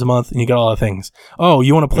 $15 a month, and you got all the things. Oh,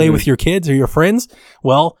 you want to play with your kids or your friends?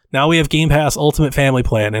 Well, now we have Game Pass Ultimate Family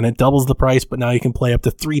Plan, and it doubles the price, but now you can play up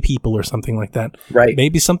to 3 people or something like that. Right?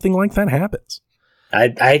 Maybe something like that happens.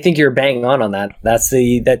 I think you're banging on that.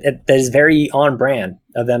 That is very on brand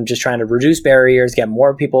of them just trying to reduce barriers, get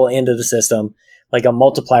more people into the system, like a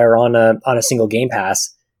multiplier on a single Game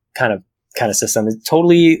Pass kind of system. It's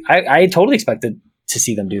totally, I totally expected to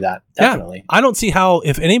see them do that. Definitely. Yeah, I don't see how,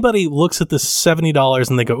 if anybody looks at this $70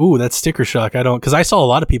 and they go, ooh, that's sticker shock. Because I saw a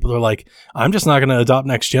lot of people that are like, I'm just not going to adopt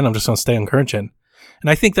next gen. I'm just going to stay on current gen. And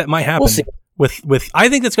I think that might happen I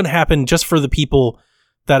think that's going to happen just for the people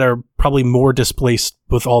that are probably more displaced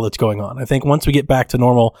with all that's going on. I think once we get back to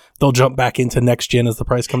normal, they'll jump back into next gen as the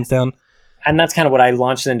price comes down. And that's kind of what I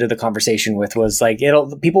launched into the conversation with, was like,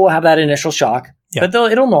 people will have that initial shock, but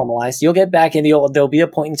it'll normalize. You'll get back in, there'll be a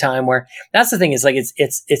point in time where that's the thing, is like,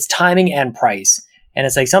 it's timing and price. And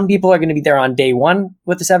it's like, some people are going to be there on day one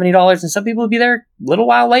with the $70 and some people will be there a little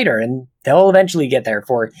while later and they'll eventually get there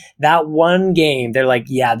for that one game. They're like,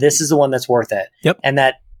 yeah, this is the one that's worth it. Yep. And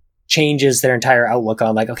that changes their entire outlook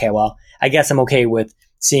on like, okay, well, I guess I'm okay with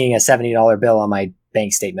seeing a $70 bill on my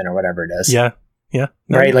bank statement or whatever it is. Yeah. Yeah.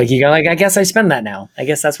 Right. Like you go like, I guess I spend that now. I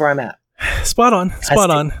guess that's where I'm at. Spot on.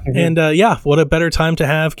 And what a better time to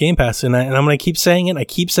have Game Pass. And I'm going to keep saying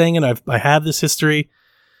it. I have this history.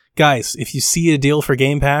 Guys, if you see a deal for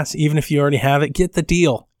Game Pass, even if you already have it, get the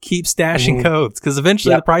deal. Keep stashing codes because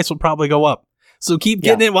eventually the price will probably go up. So keep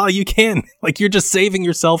getting it while you can. Like you're just saving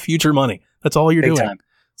yourself future money. That's all you're doing. Time.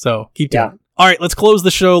 So keep doing it. All right, let's close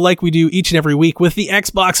the show like we do each and every week with the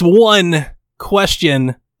Xbox One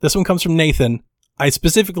question. This one comes from Nathan.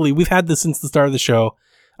 We've had this since the start of the show.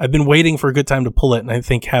 I've been waiting for a good time to pull it, and I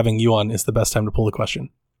think having you on is the best time to pull the question.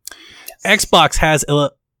 Yes.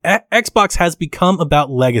 Xbox has become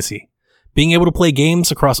about legacy, being able to play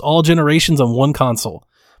games across all generations on one console,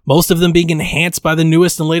 most of them being enhanced by the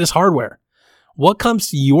newest and latest hardware. What comes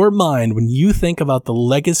to your mind when you think about the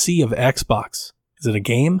legacy of Xbox? Is it a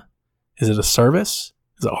game? Is it a service?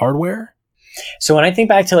 Is it hardware? So when I think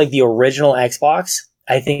back to like the original Xbox,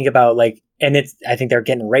 I think about like, I think they're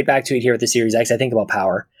getting right back to it here with the Series X. I think about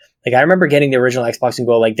power. Like I remember getting the original Xbox and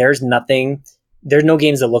go like, there's no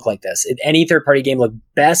games that look like this. Any third-party game looked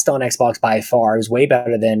best on Xbox by far. It was way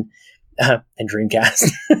better than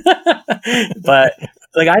Dreamcast. But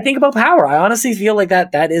like I think about power. I honestly feel like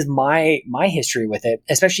that is my history with it,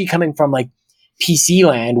 especially coming from like PC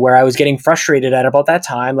land, where I was getting frustrated at about that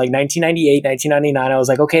time, like 1998, 1999. I was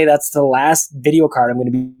like, okay, that's the last video card I'm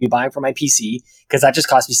going to be buying for my PC because that just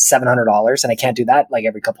cost me $700 and I can't do that like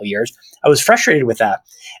every couple of years. I was frustrated with that.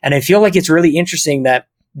 And I feel like it's really interesting that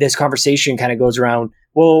this conversation kind of goes around,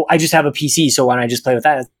 well, I just have a PC, so why don't I just play with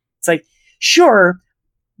that? It's like, sure,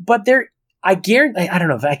 but I guarantee, I don't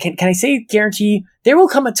know if can I say guarantee, there will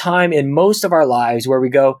come a time in most of our lives where we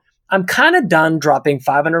go, I'm kind of done dropping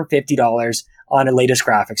 $550 on a latest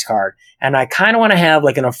graphics card. And I kind of want to have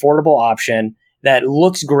like an affordable option that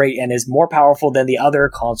looks great and is more powerful than the other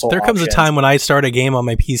console There comes options. A time when I start a game on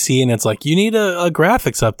my PC and it's like, you need a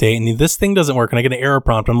graphics update and this thing doesn't work and I get an error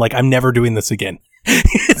prompt. I'm like, I'm never doing this again.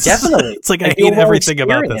 Definitely. It's like, I hate everything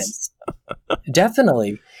about this.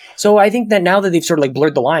 Definitely. So I think that now that they've sort of like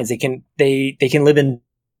blurred the lines, they can live in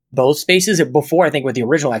both spaces. Before, I think with the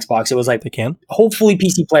original Xbox, it was like, they can. Hopefully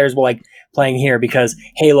PC players will like playing here because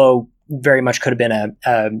Halo very much could have been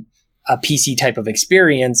a PC type of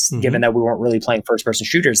experience, given that we weren't really playing first person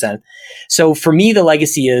shooters then. So for me, the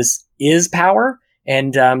legacy is power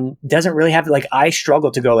and doesn't really have like, I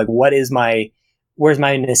struggle to go like, where's my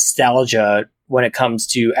nostalgia when it comes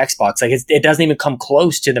to Xbox? Like it doesn't even come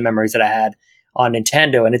close to the memories that I had on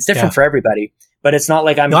Nintendo, and it's different for everybody. but it's not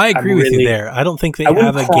like I'm. No, I agree I'm with really, you there. I don't think they I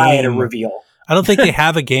have a cry at a game. reveal. I don't think they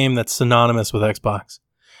have a game that's synonymous with Xbox.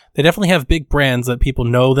 They definitely have big brands that people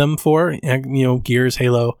know them for, Gears,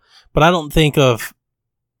 Halo. But I don't think of,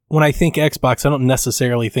 when I think Xbox, I don't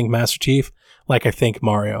necessarily think Master Chief like I think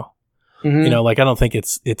Mario. Mm-hmm. I don't think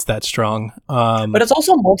it's that strong. But it's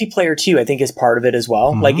also multiplayer too, I think, is part of it as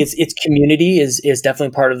well. Mm-hmm. Like its community is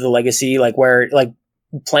definitely part of the legacy, like where like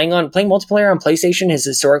playing multiplayer on PlayStation has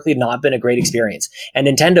historically not been a great experience, and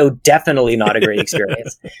Nintendo definitely not a great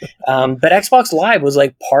experience. But Xbox Live was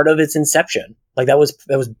like part of its inception. Like that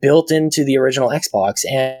was built into the original Xbox,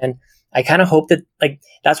 and I kind of hope that like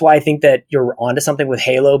that's why I think that you're onto something with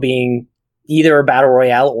Halo being either a battle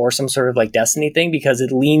royale or some sort of like Destiny thing, because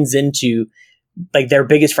it leans into like their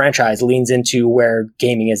biggest franchise leans into where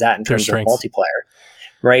gaming is at in terms of multiplayer,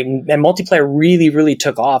 right? And multiplayer really, really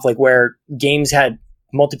took off, like where games had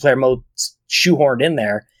multiplayer modes shoehorned in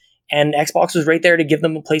there, and Xbox was right there to give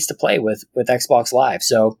them a place to play with Xbox Live.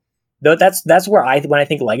 So that's where when I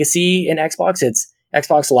think legacy in Xbox, it's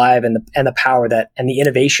Xbox Live and the power that and the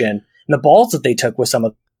innovation and the balls that they took with some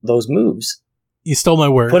of those moves. You stole my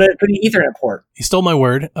word. Put an Ethernet port. You stole my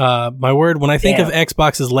word. My word. When I think of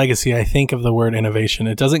Xbox's legacy, I think of the word innovation.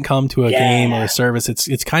 It doesn't come to a game or a service.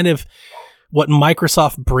 It's kind of what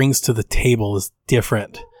Microsoft brings to the table is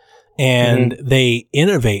different. And they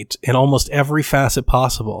innovate in almost every facet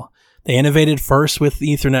possible. They innovated first with the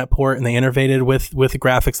Ethernet port, and they innovated with the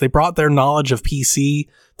graphics. They brought their knowledge of PC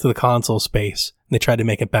to the console space, and they tried to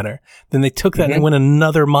make it better. Then they took that and went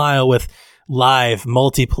another mile with live,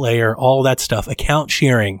 multiplayer, all that stuff, account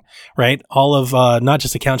sharing, right? All of, not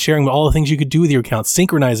just account sharing, but all the things you could do with your account,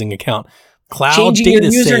 synchronizing account, cloud changing data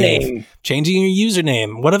your save, username. Changing your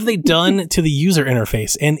username. What have they done to the user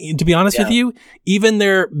interface? And to be honest with you, even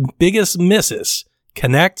their biggest misses,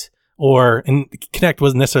 and Kinect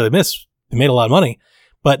wasn't necessarily a miss. It made a lot of money,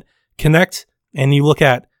 but Kinect, and you look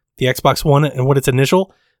at the Xbox One and what its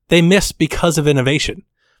initial, they missed because of innovation.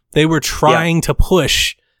 They were trying to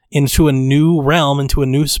push into a new realm, into a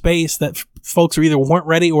new space that folks either weren't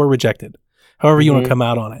ready or rejected. However you want to come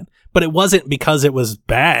out on it. But it wasn't because it was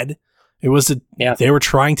bad. It was they were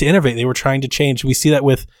trying to innovate. They were trying to change. We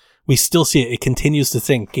still see it. It continues to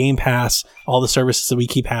think. Game Pass, all the services that we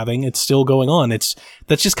keep having, it's still going on. That's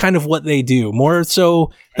just kind of what they do. More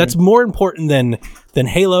so, that's more important than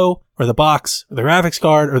Halo or the box or the graphics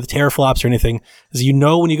card or the teraflops or anything. As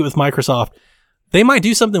when you get with Microsoft, they might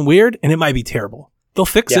do something weird and it might be terrible. They'll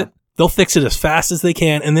fix it. They'll fix it as fast as they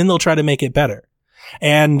can, and then they'll try to make it better.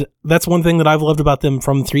 And that's one thing that I've loved about them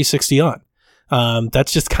from 360 on.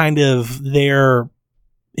 That's just kind of their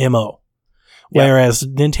MO. Whereas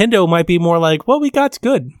Nintendo might be more like, what we got's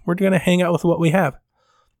good. We're going to hang out with what we have.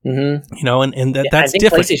 Mm-hmm. And that's I think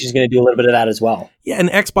different. PlayStation's going to do a little bit of that as well. Yeah, and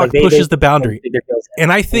Xbox pushes the boundary.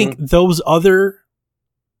 And I think those other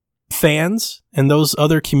fans and those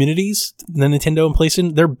other communities, the Nintendo and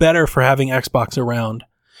PlayStation, they're better for having Xbox around.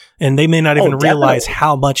 And they may not even realize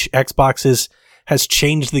how much Xbox has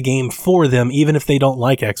changed the game for them, even if they don't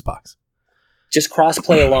like Xbox. Just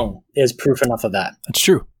crossplay alone is proof enough of that. That's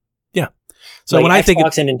true. Yeah. So like when I think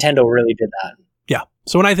Xbox and Nintendo really did that. Yeah.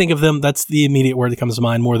 So when I think of them, that's the immediate word that comes to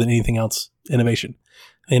mind more than anything else. Innovation.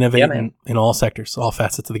 Innovate in all sectors, all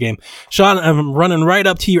facets of the game. Sean, I'm running right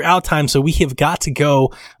up to your out time, so we have got to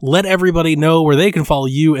go. Let everybody know where they can follow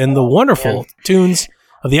you and the wonderful tunes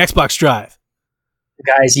of the Xbox Drive.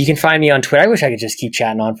 Guys, you can find me on Twitter. I wish I could just keep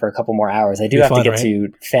chatting on for a couple more hours. I do have to get to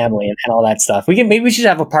family and all that stuff. Maybe we should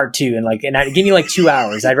have a part 2 and give me 2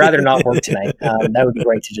 hours. I'd rather not work tonight. That would be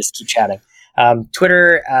great to just keep chatting.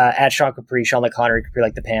 Twitter at Sean Capri, Sean like Connery, Capri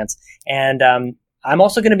like the pants. And I'm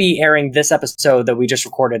also going to be airing this episode that we just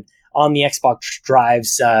recorded on the Xbox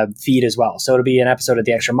Drive's feed as well. So it'll be an episode of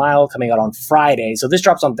The Extra Mile coming out on Friday. So this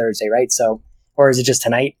drops on Thursday, right? So, or is it just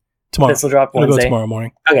tonight? Tomorrow. This will drop Wednesday. It'll go tomorrow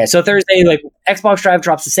morning. Okay, so Thursday, Xbox Drive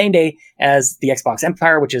drops the same day as the Xbox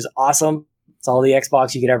Empire, which is awesome. It's all the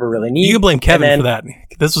Xbox you could ever really need. You can blame Kevin for that.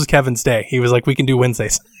 This was Kevin's day. He was like, we can do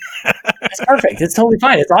Wednesdays. It's perfect. It's totally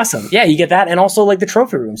fine. It's awesome. Yeah, you get that. And also the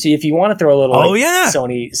trophy room. See, if you want to throw a little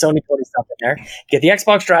Sony stuff in there, get the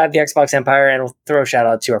Xbox Drive, the Xbox Empire, and we'll throw a shout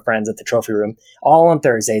out to our friends at the trophy room all on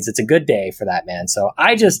Thursdays. It's a good day for that, man. So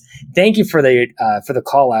I just thank you for the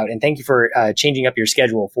call out, and thank you for changing up your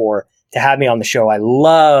schedule to have me on the show. I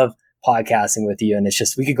love podcasting with you, and it's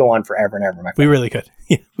just, we could go on forever and ever, my friend. We really could.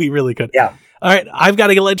 Yeah, we really could. Yeah. All right, I've got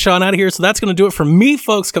to let Sean out of here, so that's going to do it for me,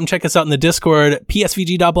 folks. Come check us out in the Discord,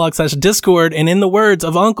 psvg.blog/discord, and in the words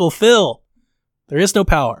of Uncle Phil, there is no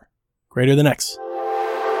power greater than X.